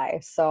probably die.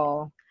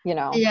 So,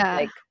 yeah,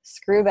 like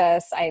screw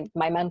this.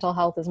 My mental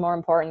health is more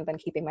important than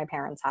keeping my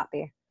parents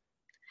happy.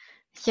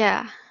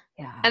 yeah.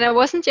 And Yeah. I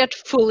wasn't yet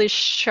fully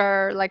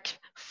sure, like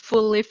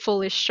fully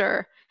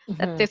sure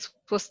that Hmm. this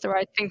was the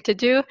right thing to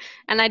do.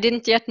 And I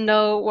didn't yet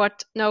know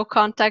what no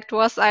contact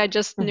was. I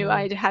just knew Hmm.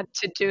 I had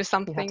to do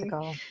You have to something.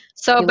 go.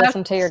 So You about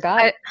listen to your gut,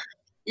 I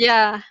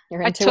yeah,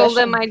 your I told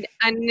them intuition.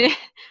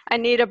 I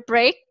need a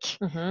break.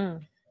 Hmm.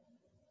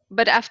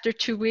 But after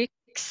 2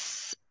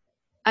 weeks,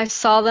 I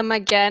saw them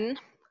again.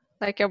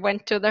 Like, I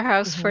went to their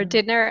house for Hmm.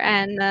 dinner,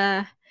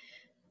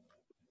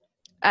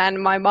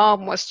 and my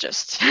mom was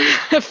just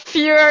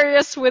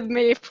furious with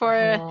me for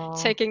Oh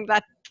no. taking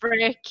that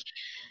break,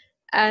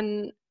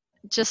 and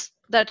just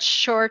that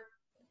short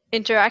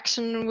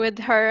interaction with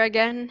her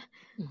again.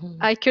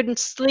 Hmm. I couldn't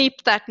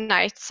sleep that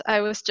night.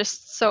 I was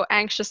just so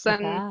anxious, I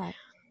and bet.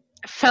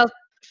 felt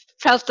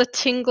felt the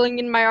tingling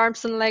in my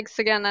arms and legs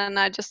again, and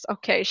I just,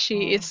 okay,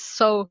 she is Oh.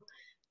 so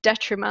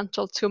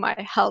detrimental to my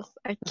health.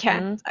 I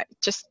can't. Hmm. I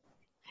just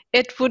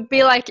It would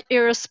be like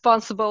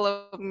irresponsible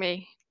of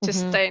me to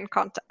Hmm. stay in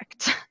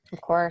contact.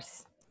 Of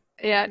course.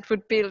 Yeah, it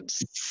would be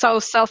so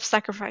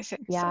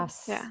self-sacrificing. So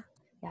Yes. yeah,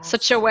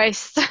 such a Yes.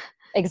 waste.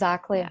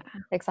 Exactly. Yeah,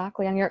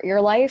 Exactly. And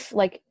your life,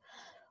 like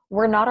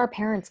we're not our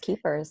parents'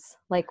 keepers.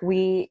 Like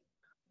we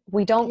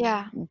don't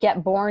yeah,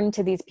 get born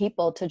to these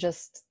people to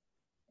just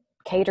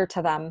cater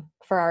to them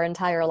for our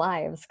entire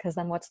lives, because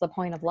then what's the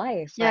point of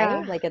life, right?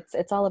 yeah, Like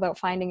it's all about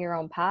finding your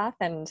own path.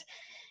 And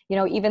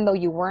even though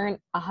you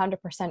weren't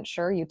 100%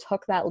 sure, you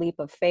took that leap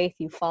of faith,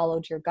 you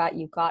followed your gut,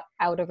 you got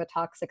out of a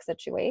toxic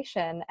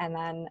situation, and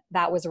then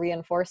that was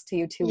reinforced to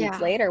you 2 weeks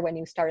yeah, later when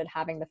you started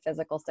having the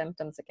physical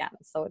symptoms again.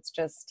 So it's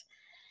just,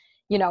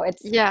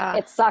 yeah,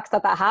 it sucks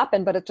that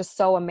happened, but it's just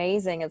so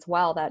amazing as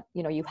well that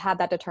you had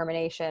that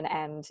determination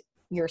and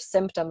your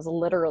symptoms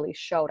literally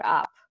showed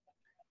up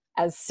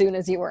as soon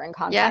as you were in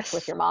contact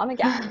with yes, your mom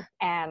again.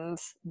 And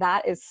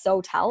that is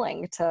so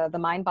telling to the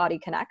mind body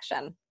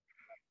connection.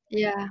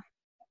 yeah,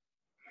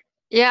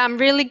 yeah. I'm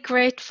really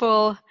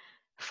grateful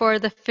for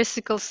the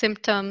physical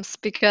symptoms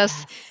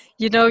because,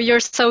 Yes. you're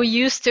so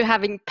used to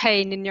having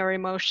pain in your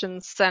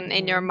emotions and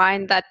in your Hmm.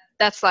 mind that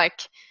that's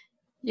like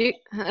you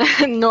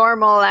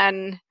normal,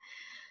 and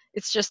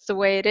it's just the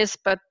way it is.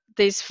 But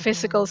these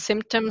physical Hmm.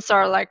 symptoms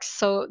are like,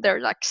 so they're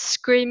like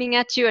screaming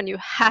at you, and you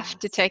have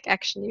to Yes. take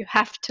action, you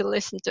have to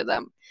listen to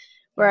them.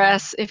 Yeah.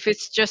 Whereas if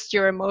it's just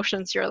your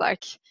emotions, you're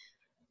like,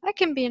 I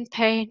can be in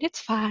pain, it's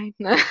fine.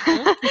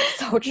 Mhm. It's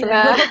so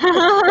Yeah. true.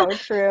 It's so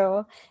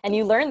true. And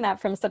you learn that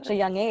from such a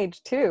young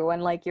age too.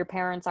 When like your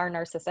parents are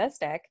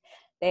narcissistic,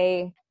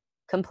 they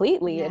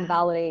completely Yeah,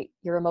 invalidate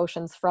your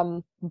emotions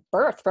from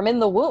birth, from in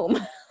the womb.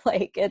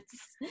 Like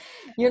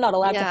you're not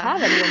allowed to yeah.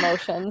 have any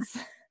emotions.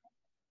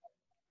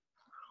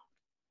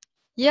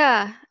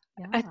 Yeah,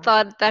 I Yeah.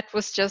 thought that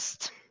was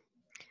just,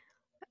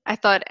 I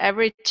thought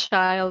every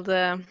child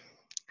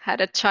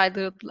had a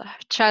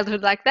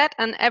childhood like that,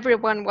 and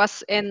everyone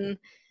was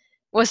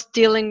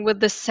dealing with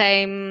the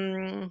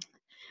same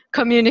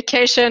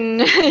communication,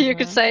 you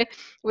could Hmm. say.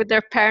 with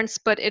their parents,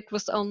 but it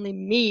was only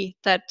me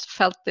that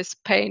felt this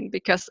pain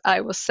because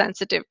I was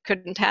sensitive,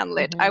 couldn't handle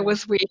it. I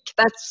was weak.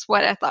 That's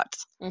what I thought.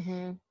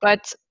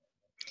 But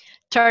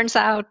turns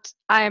out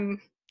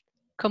I'm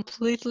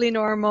completely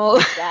normal.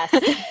 Yes.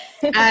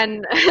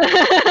 And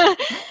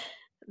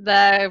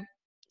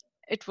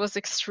it was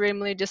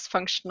extremely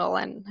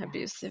dysfunctional and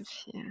abusive.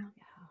 Yeah.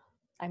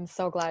 I'm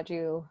so glad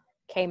you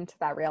came to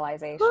that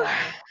realization.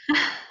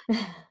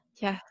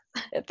 Yeah.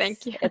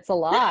 Thank you. It's a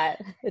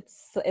lot.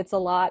 It's a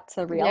lot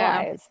to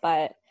realize,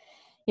 but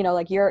you know,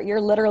 like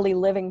you're literally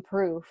living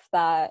proof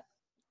that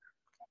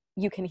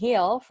you can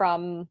heal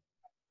from,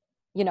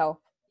 you know,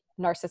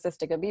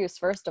 narcissistic abuse,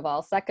 first of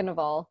all. Second of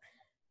all,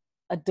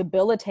 a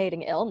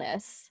debilitating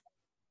illness,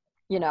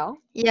 you know?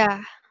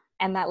 Yeah.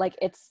 And that like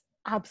it's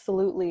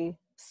absolutely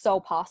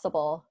so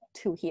possible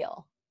to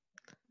heal.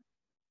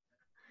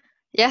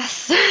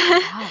 Yes.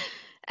 Yeah.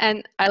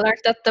 And I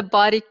learned that the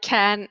body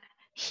can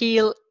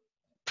heal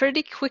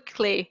pretty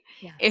quickly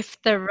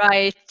if the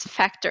right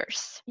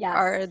factors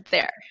are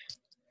there.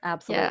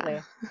 Absolutely.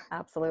 Yeah.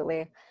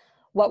 Absolutely.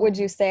 What would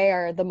you say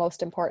are the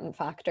most important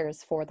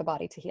factors for the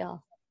body to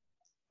heal?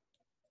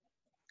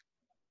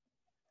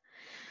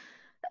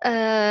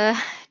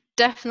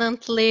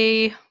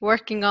 Definitely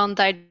working on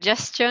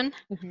digestion.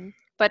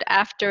 But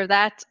after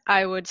that,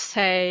 I would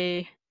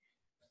say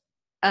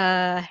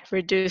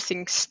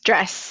reducing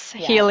stress,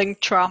 healing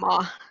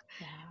trauma,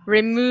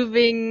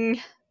 removing,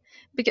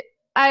 because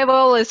I've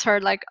always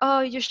heard like,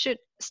 oh, you should,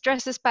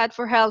 stress is bad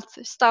for health,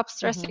 stop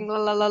stressing, la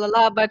la la la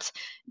la,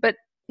 but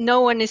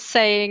no one is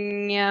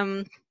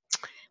saying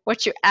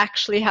what you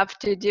actually have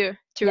to do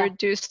to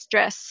reduce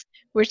stress,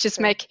 which is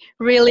make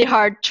really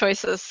hard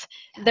choices.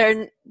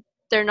 They're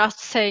not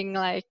saying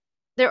like,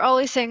 they're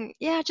always saying,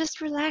 yeah,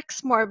 just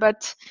relax more,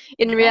 but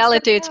in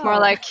reality it's more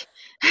like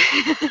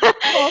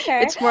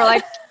it's more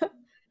like,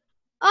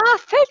 oh,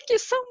 thank you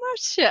so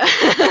much.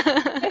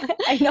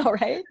 I know,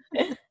 right?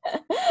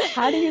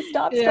 How do you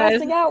stop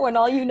stressing out when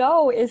all you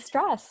know is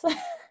stress?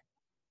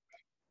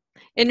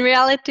 In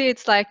reality,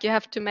 it's like you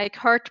have to make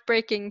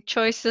heartbreaking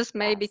choices,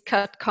 maybe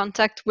cut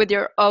contact with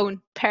your own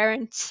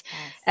parents,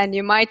 and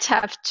you might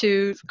have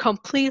to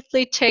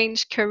completely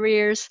change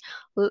careers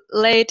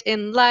late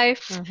in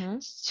life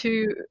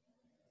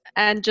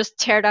and just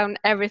tear down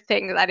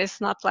everything that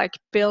is not like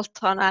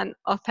built on an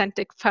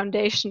authentic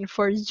foundation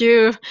for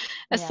you.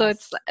 So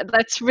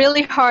that's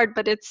really hard,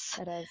 but it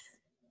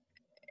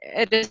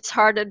is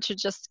harder to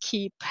just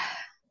keep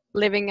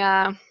living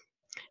a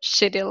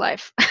shitty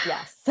life.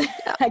 Yes.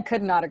 I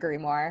could not agree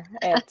more.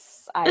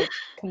 I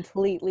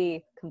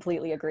completely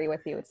agree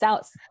with you.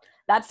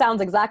 That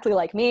sounds exactly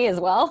like me as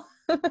well.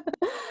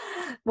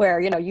 Where,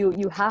 you know,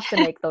 you have to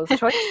make those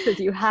choices.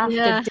 You have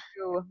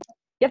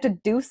to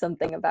do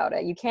something about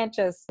it. You can't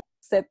just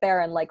sit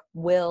there and like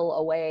will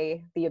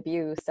away the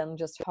abuse and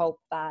just hope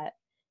that,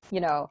 you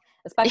know,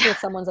 especially if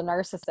someone's a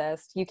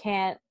narcissist, you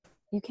can't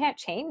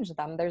change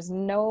them. There's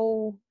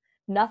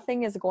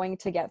nothing is going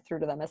to get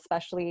through to them,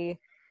 especially,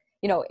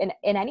 you know, in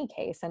any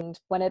case. And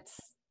when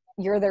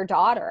you're their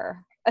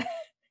daughter,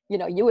 you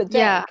know, you would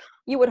think,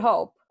 you would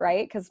hope,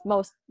 right? Because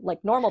most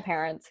like normal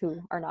parents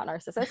who are not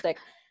narcissistic,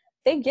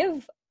 they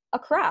give a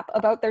crap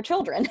about their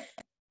children.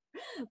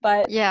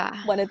 But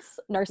when it's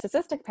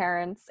narcissistic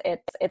parents,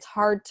 it's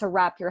hard to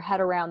wrap your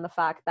head around the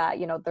fact that,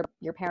 you know,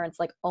 your parents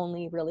like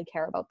only really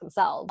care about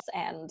themselves,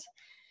 and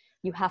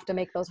you have to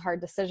make those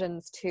hard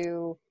decisions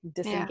to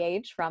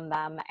disengage from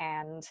them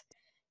and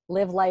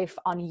live life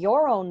on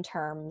your own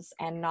terms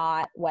and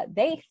not what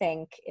they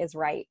think is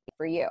right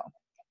for you.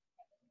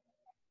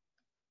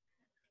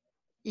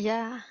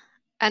 Yeah.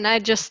 And I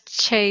just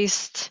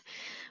chased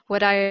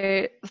what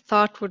I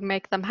thought would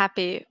make them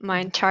happy my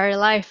entire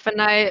life.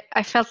 And I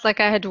felt like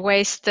I had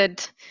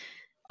wasted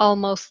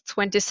almost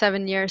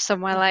 27 years of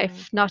my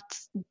life not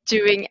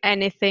doing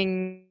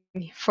anything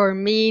for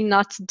me,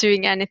 not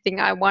doing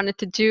anything I wanted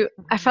to do.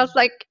 I felt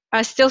like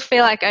I still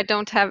feel like I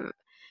don't have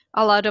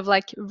a lot of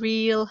like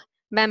real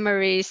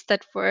memories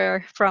that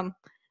were from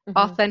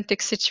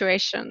authentic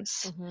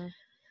situations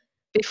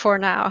before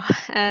now.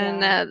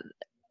 And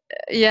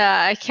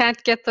I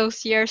can't get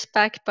those years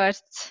back, but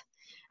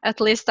at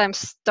least I'm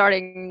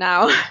starting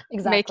now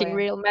making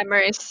real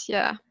memories.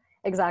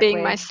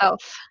 Being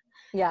myself.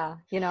 You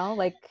know,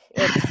 like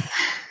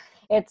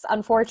it's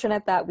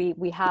unfortunate that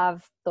we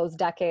have those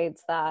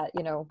decades that,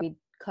 you know, we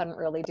couldn't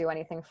really do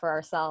anything for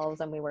ourselves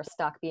and we were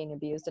stuck being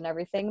abused and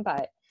everything.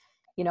 But,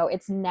 you know,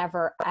 it's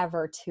never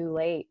ever too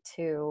late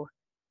to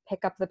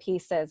pick up the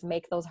pieces,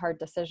 make those hard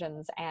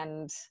decisions,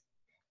 and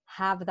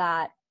have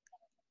that,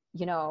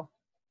 you know,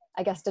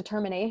 I guess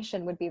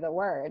determination would be the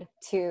word,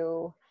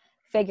 to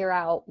figure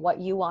out what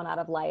you want out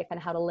of life and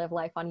how to live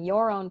life on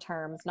your own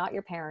terms, not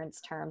your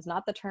parents' terms,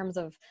 not the terms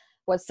of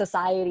what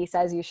society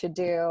says you should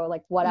do,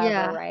 like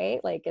whatever, right?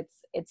 Like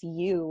it's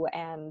you,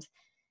 and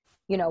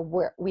you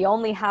know, we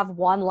only have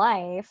one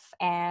life,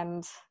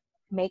 and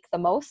make the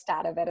most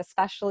out of it,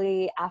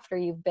 especially after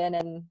you've been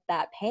in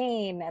that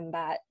pain and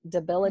that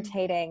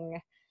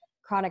debilitating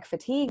chronic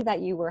fatigue that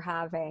you were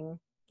having.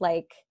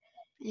 Like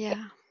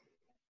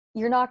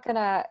you're not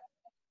gonna,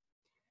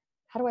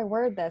 how do I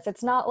word this?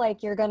 It's not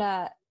like you're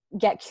gonna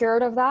get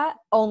cured of that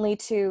only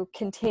to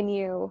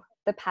continue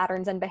the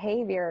patterns and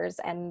behaviors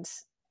and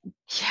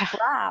Yeah.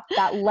 crap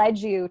that led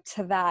you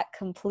to that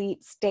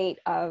complete state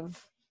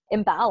of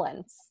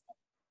imbalance.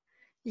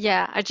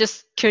 Yeah, I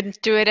just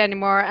couldn't do it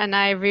anymore. And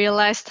I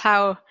realized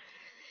how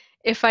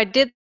if I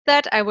did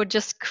that, I would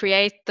just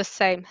create the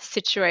same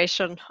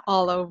situation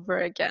all over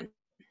again.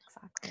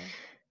 Exactly.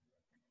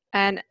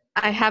 And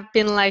I have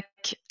been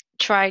like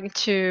trying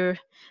to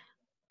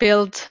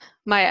build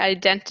my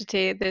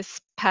identity this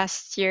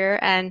past year,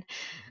 and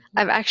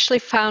I've actually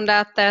found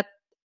out that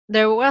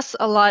there was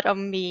a lot of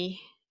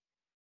me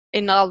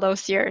in all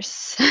those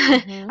years.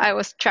 I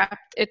was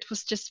trapped. It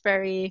was just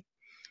very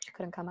You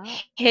couldn't come out.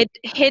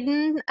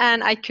 hidden,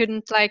 and I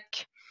couldn't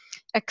like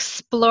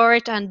explore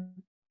it and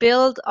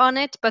build on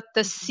it, but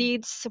the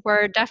seeds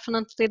were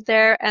definitely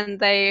there, and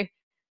they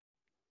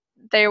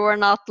were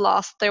not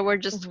lost. They were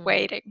just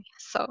waiting.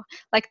 So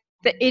like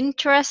the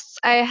interests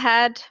I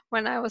had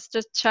when I was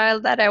just a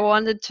child that I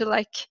wanted to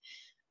like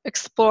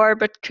explore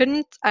but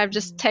couldn't, I've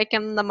just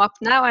taken them up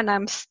now, and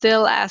I'm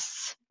still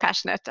as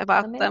passionate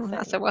about them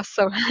as I was.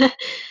 So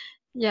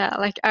yeah,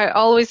 like I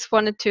always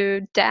wanted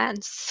to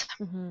dance.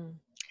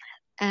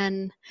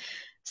 And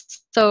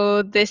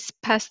so this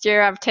past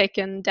year I've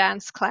taken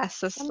dance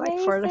classes like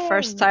for the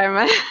first time.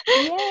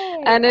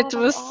 Yay! And Oh, it that's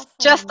was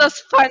just awesome. as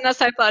fun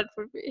as I thought it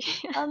would be.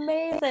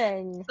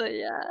 Amazing. So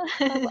yeah.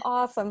 That's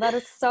awesome. That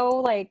is so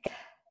like,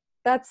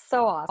 that's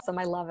so awesome.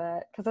 I love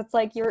it. Because it's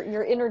like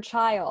your inner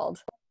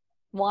child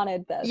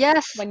wanted this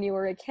Yes, when you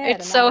were a kid.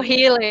 it's And so now it's,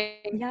 healing.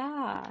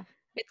 yeah.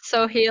 It's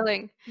so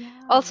healing.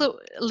 Yeah. Also,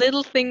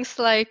 little things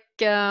like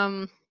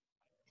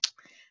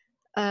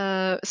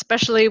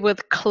especially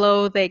with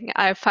clothing,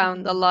 I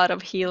found a lot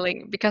of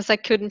healing because I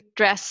couldn't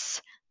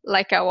dress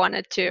like I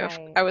wanted to.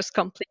 Right. I was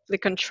completely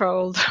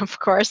controlled, of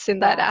course, in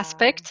that Yeah.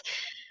 aspect.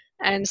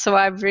 And so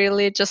I've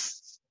really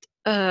just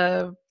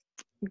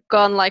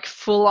gone like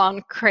full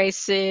on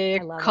crazy,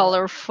 I love it.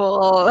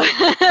 colorful.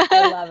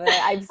 I love it.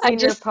 I've I seen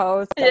your just,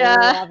 posts. I yeah.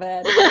 love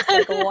it. It's just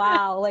like,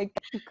 wow, like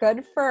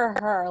good for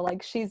her.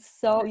 Like she's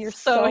so, you're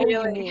So so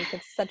healing. unique.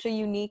 It's such a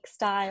unique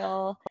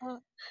style. Oh,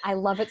 I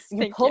love it. You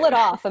thank pull you. it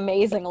off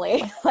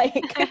amazingly.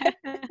 Like,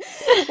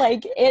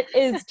 like it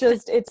is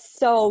just, it's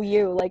so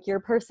you, like your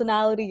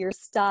personality, your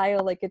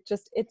style, like it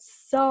just, it's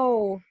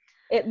so,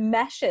 it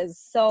meshes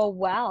so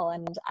well.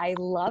 And I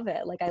love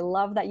it. Like, I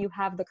love that you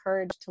have the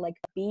courage to like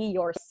be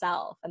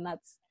yourself. And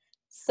that's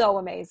so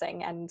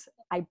amazing. And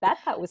I bet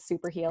that was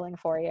super healing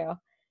for you.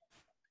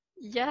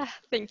 Yeah,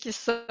 thank you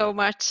so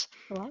much.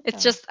 You're welcome.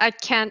 It's just I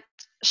can't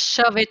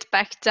shove it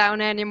back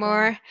down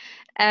anymore.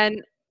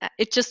 And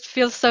it just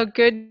feels so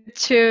good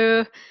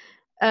to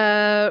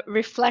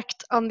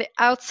reflect on the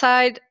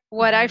outside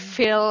what I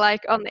feel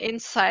like on the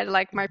inside,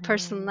 like my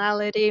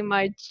personality,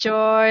 my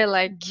joy,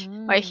 like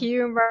my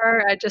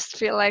humor. I just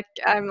feel like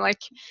I'm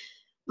like,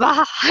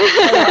 bah,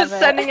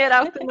 sending it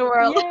out in the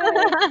world.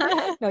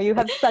 Yay. No, you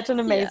have such an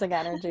amazing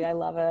energy. I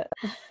love it.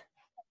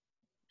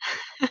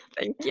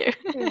 Thank you.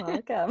 You're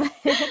welcome.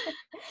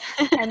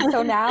 And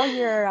so now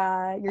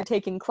you're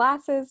taking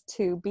classes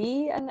to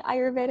be an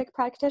Ayurvedic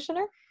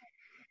practitioner?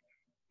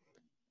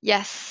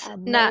 Yes.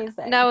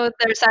 Amazing. Now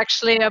there's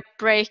actually a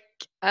break,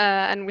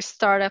 and we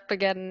start up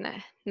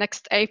again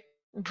next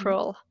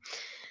April.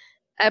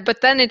 But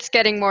then it's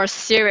getting more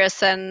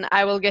serious, and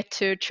I will get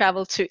to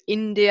travel to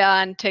India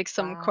and take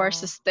some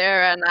courses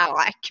there, and I'm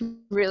like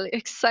really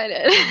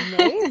excited.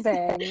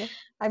 Amazing.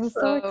 I'm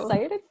so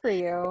excited for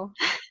you.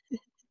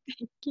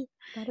 Thank you.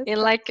 That is In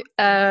so like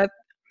awesome.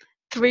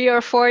 3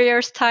 or 4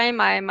 years time,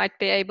 I might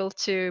be able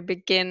to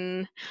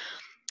begin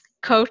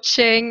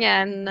coaching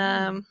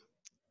and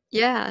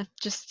yeah,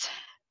 just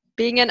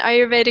being an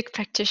Ayurvedic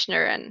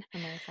practitioner and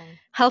Amazing.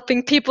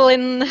 helping people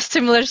in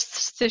similar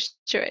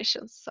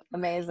situations. So,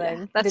 Amazing.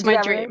 yeah, that's Did my you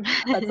ever, dream.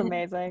 that's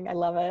amazing. I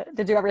love it.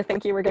 Did you ever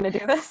think you were going to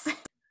do this?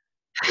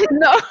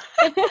 No.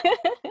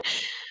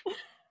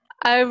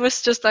 I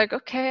was just like,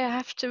 okay, I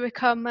have to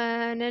become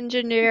an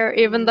engineer,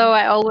 even though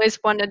I always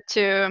wanted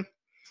to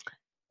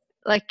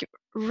like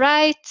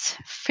write,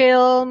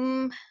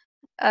 film,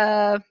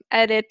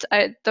 edit.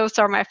 Those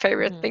are my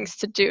favorite things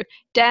to do: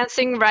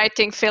 dancing,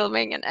 writing,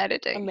 filming, and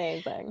editing.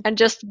 Amazing. And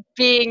just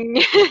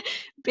being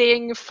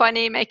being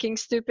funny, making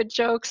stupid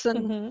jokes.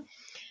 And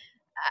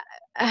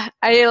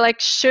I like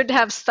should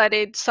have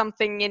studied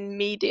something in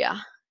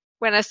media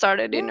when I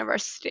started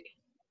university.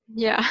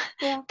 Yeah,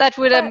 that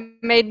would have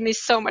made me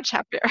so much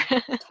happier.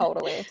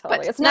 Totally.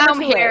 But It's now never I'm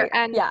too here, late.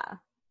 and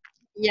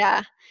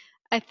yeah,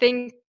 I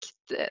think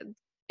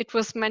it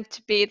was meant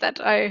to be that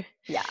I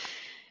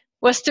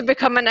was to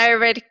become an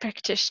Ayurvedic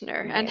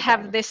practitioner and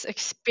have this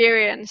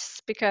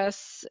experience,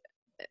 because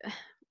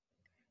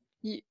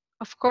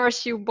of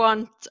course you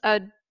want a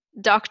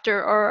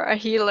doctor or a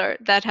healer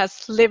that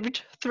has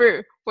lived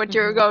through what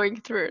you're going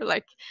through.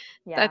 Like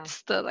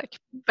that's the like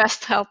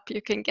best help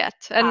you can get.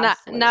 And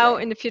now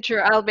in the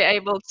future I'll be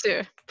able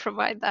to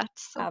provide that.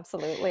 So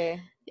Absolutely.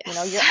 You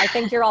know, Yes. I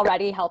think you're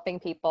already helping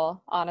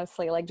people,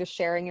 honestly, like just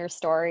sharing your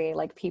story,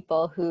 like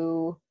people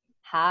who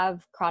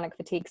have chronic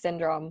fatigue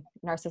syndrome,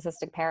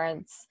 narcissistic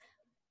parents,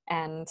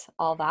 and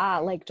all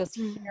that, like just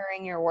Mm.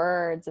 hearing your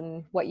words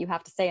and what you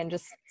have to say and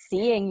just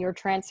seeing your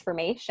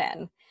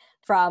transformation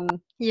from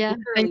Yeah,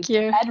 literally thank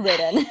you.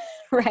 bedridden,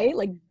 right?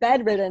 Like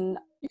bedridden on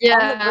the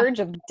Yeah. verge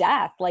of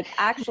death, like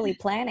actually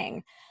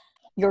planning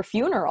your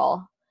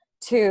funeral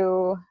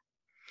to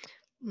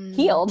Mm.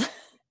 healed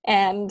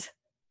and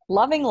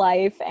loving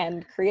life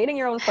and creating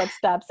your own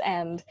footsteps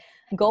and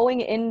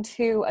going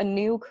into a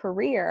new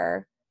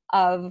career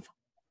of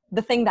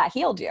the thing that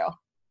healed you.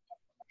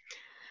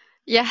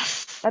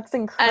 Yes. That's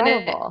And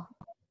incredible.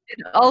 it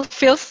all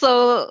feels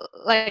so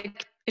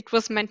like it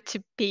was meant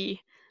to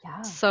be.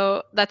 Yeah.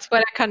 So that's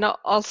what I kind of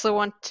also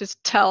want to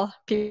tell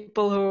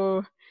people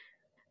who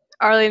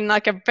are in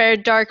like a very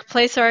dark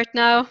place right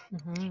now.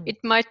 Mm-hmm. It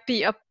might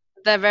be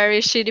the very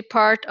shitty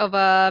part of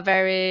a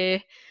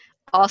very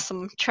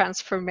awesome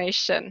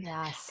transformation.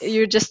 Yes.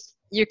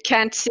 You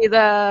can't see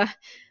the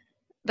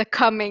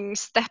coming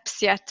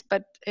steps yet,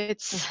 but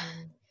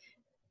Mm-hmm.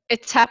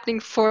 it's happening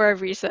for a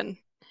reason.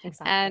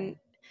 And Exactly.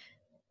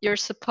 you're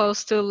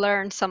supposed to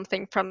learn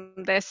something from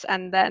this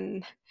and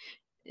then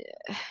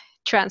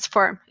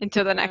transform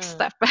into the next Mm-hmm.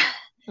 step.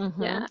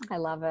 Mm-hmm. Yeah. I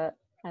love it.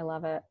 I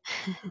love it.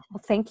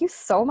 Well, thank you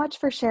so much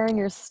for sharing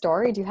your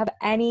story. Do you have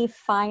any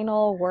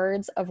final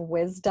words of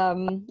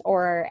wisdom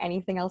or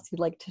anything else you'd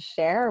like to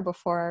share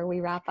before we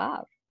wrap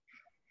up?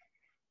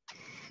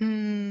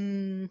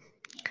 Hmm.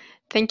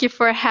 Thank you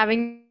for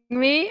having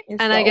me.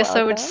 You're And I so guess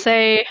I would welcome.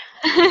 say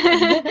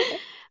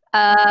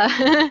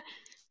uh,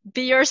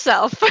 be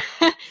yourself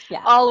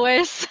Yes.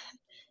 always.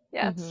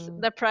 Yeah, Mm-hmm.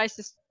 the price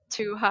is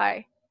too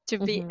high to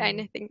be Mm-hmm.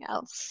 anything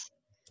else,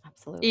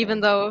 even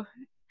Absolutely. though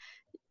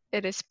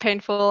it is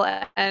painful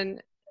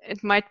and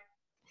it might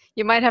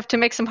you might have to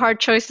make some hard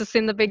choices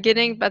in the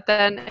beginning, Mm-hmm. but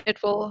then it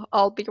will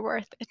all be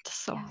worth it.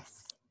 So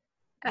Yes.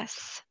 It's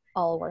yes.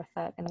 all worth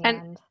it in the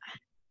And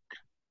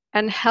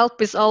end.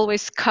 help is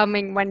always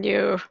coming when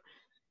you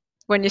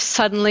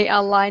suddenly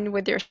align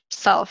with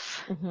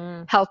yourself.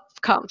 Mm-hmm. Help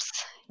comes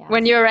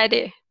when Yes. you're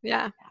ready.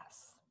 Yeah.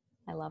 Yes.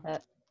 I love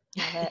it.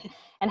 Love it.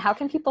 And how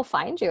can people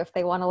find you if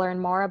they want to learn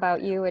more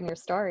about you and your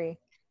story?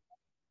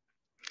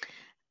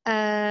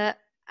 Uh,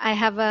 I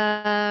have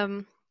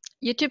a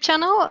YouTube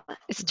channel.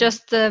 It's Mm-hmm.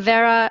 just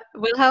Vera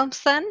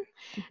Wilhelmsen,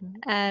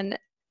 Mm-hmm. and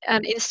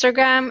on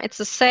Instagram it's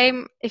the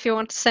same. If you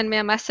want to send me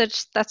a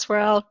message, that's where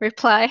I'll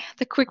reply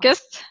the Awesome.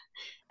 quickest.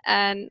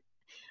 And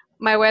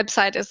my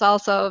website is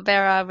also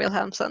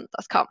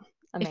verawilhelmsen.com.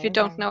 If you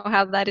don't Amazing. know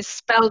how that is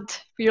spelled,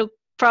 you'll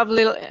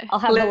probably I'll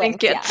have the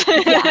link links.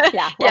 it. Yeah. Yeah.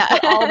 Yeah. I'll Yeah.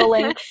 put all the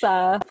links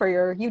for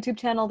your YouTube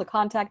channel, the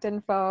contact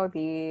info,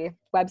 the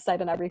website,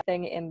 and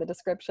everything in the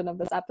description of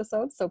this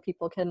episode so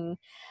people can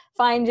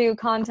find you,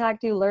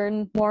 contact you,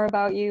 learn more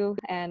about you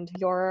and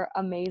your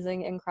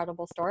amazing,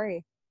 incredible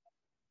story.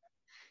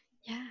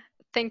 Yeah.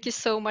 Thank you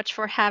so much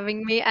for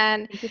having me.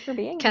 And Thank you for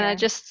being can I here.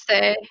 just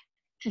say,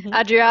 Mm-hmm.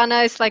 Adriana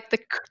is like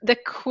the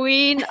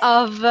queen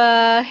of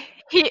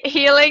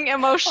healing Oh,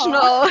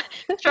 emotional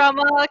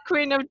trauma,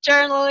 queen of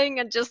journaling,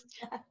 and just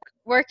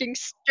working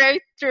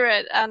straight through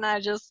it. And I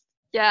just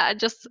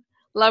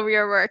love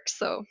your work.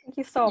 So thank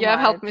you so you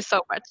have helped me much. so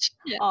much.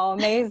 Yeah. Oh,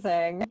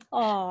 amazing.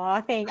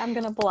 Oh, I'm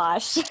gonna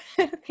blush.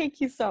 Thank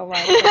you so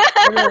much.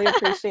 I really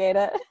appreciate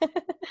it.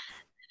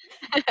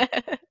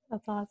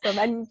 That's awesome.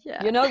 And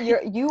Yeah. you know,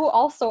 you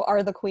also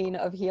are the queen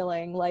of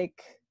healing.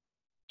 Like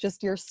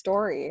just your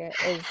story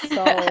is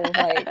so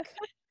like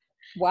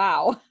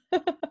wow.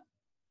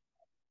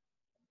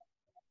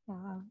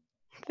 Wow.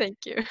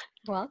 Thank you.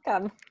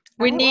 Welcome. All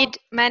We right, well, need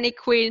many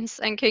queens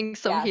and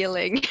kings of yes.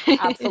 healing.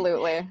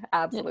 Absolutely. Yeah.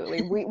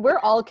 Absolutely. We're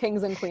all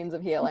kings and queens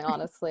of healing,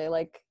 honestly.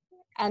 Like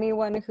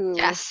anyone who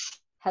Yes.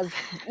 has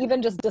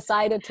even just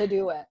decided to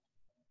do it.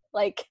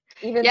 Like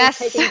even just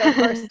Yes. taking their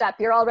first step,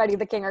 you're already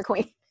the king or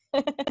queen.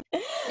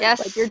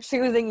 Like you're Yes.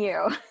 choosing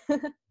you.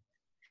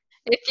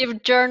 If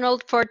you've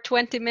journaled for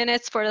 20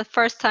 minutes for the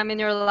first time in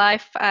your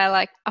life, I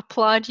like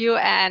applaud you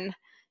and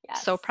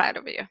so Yes. proud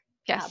of you.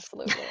 Yes.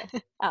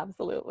 Absolutely.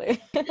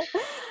 Absolutely.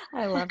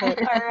 I love it.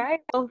 All right.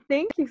 Well,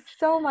 thank you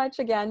so much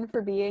again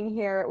for being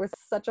here. It was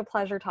such a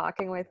pleasure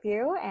talking with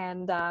you.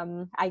 And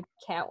I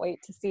can't wait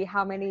to see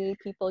how many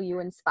people you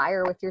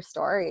inspire with your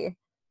story.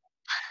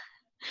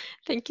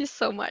 Thank you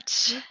so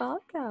much. You're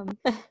welcome.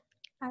 All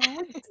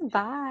right.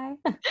 Bye.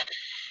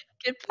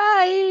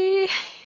 Goodbye.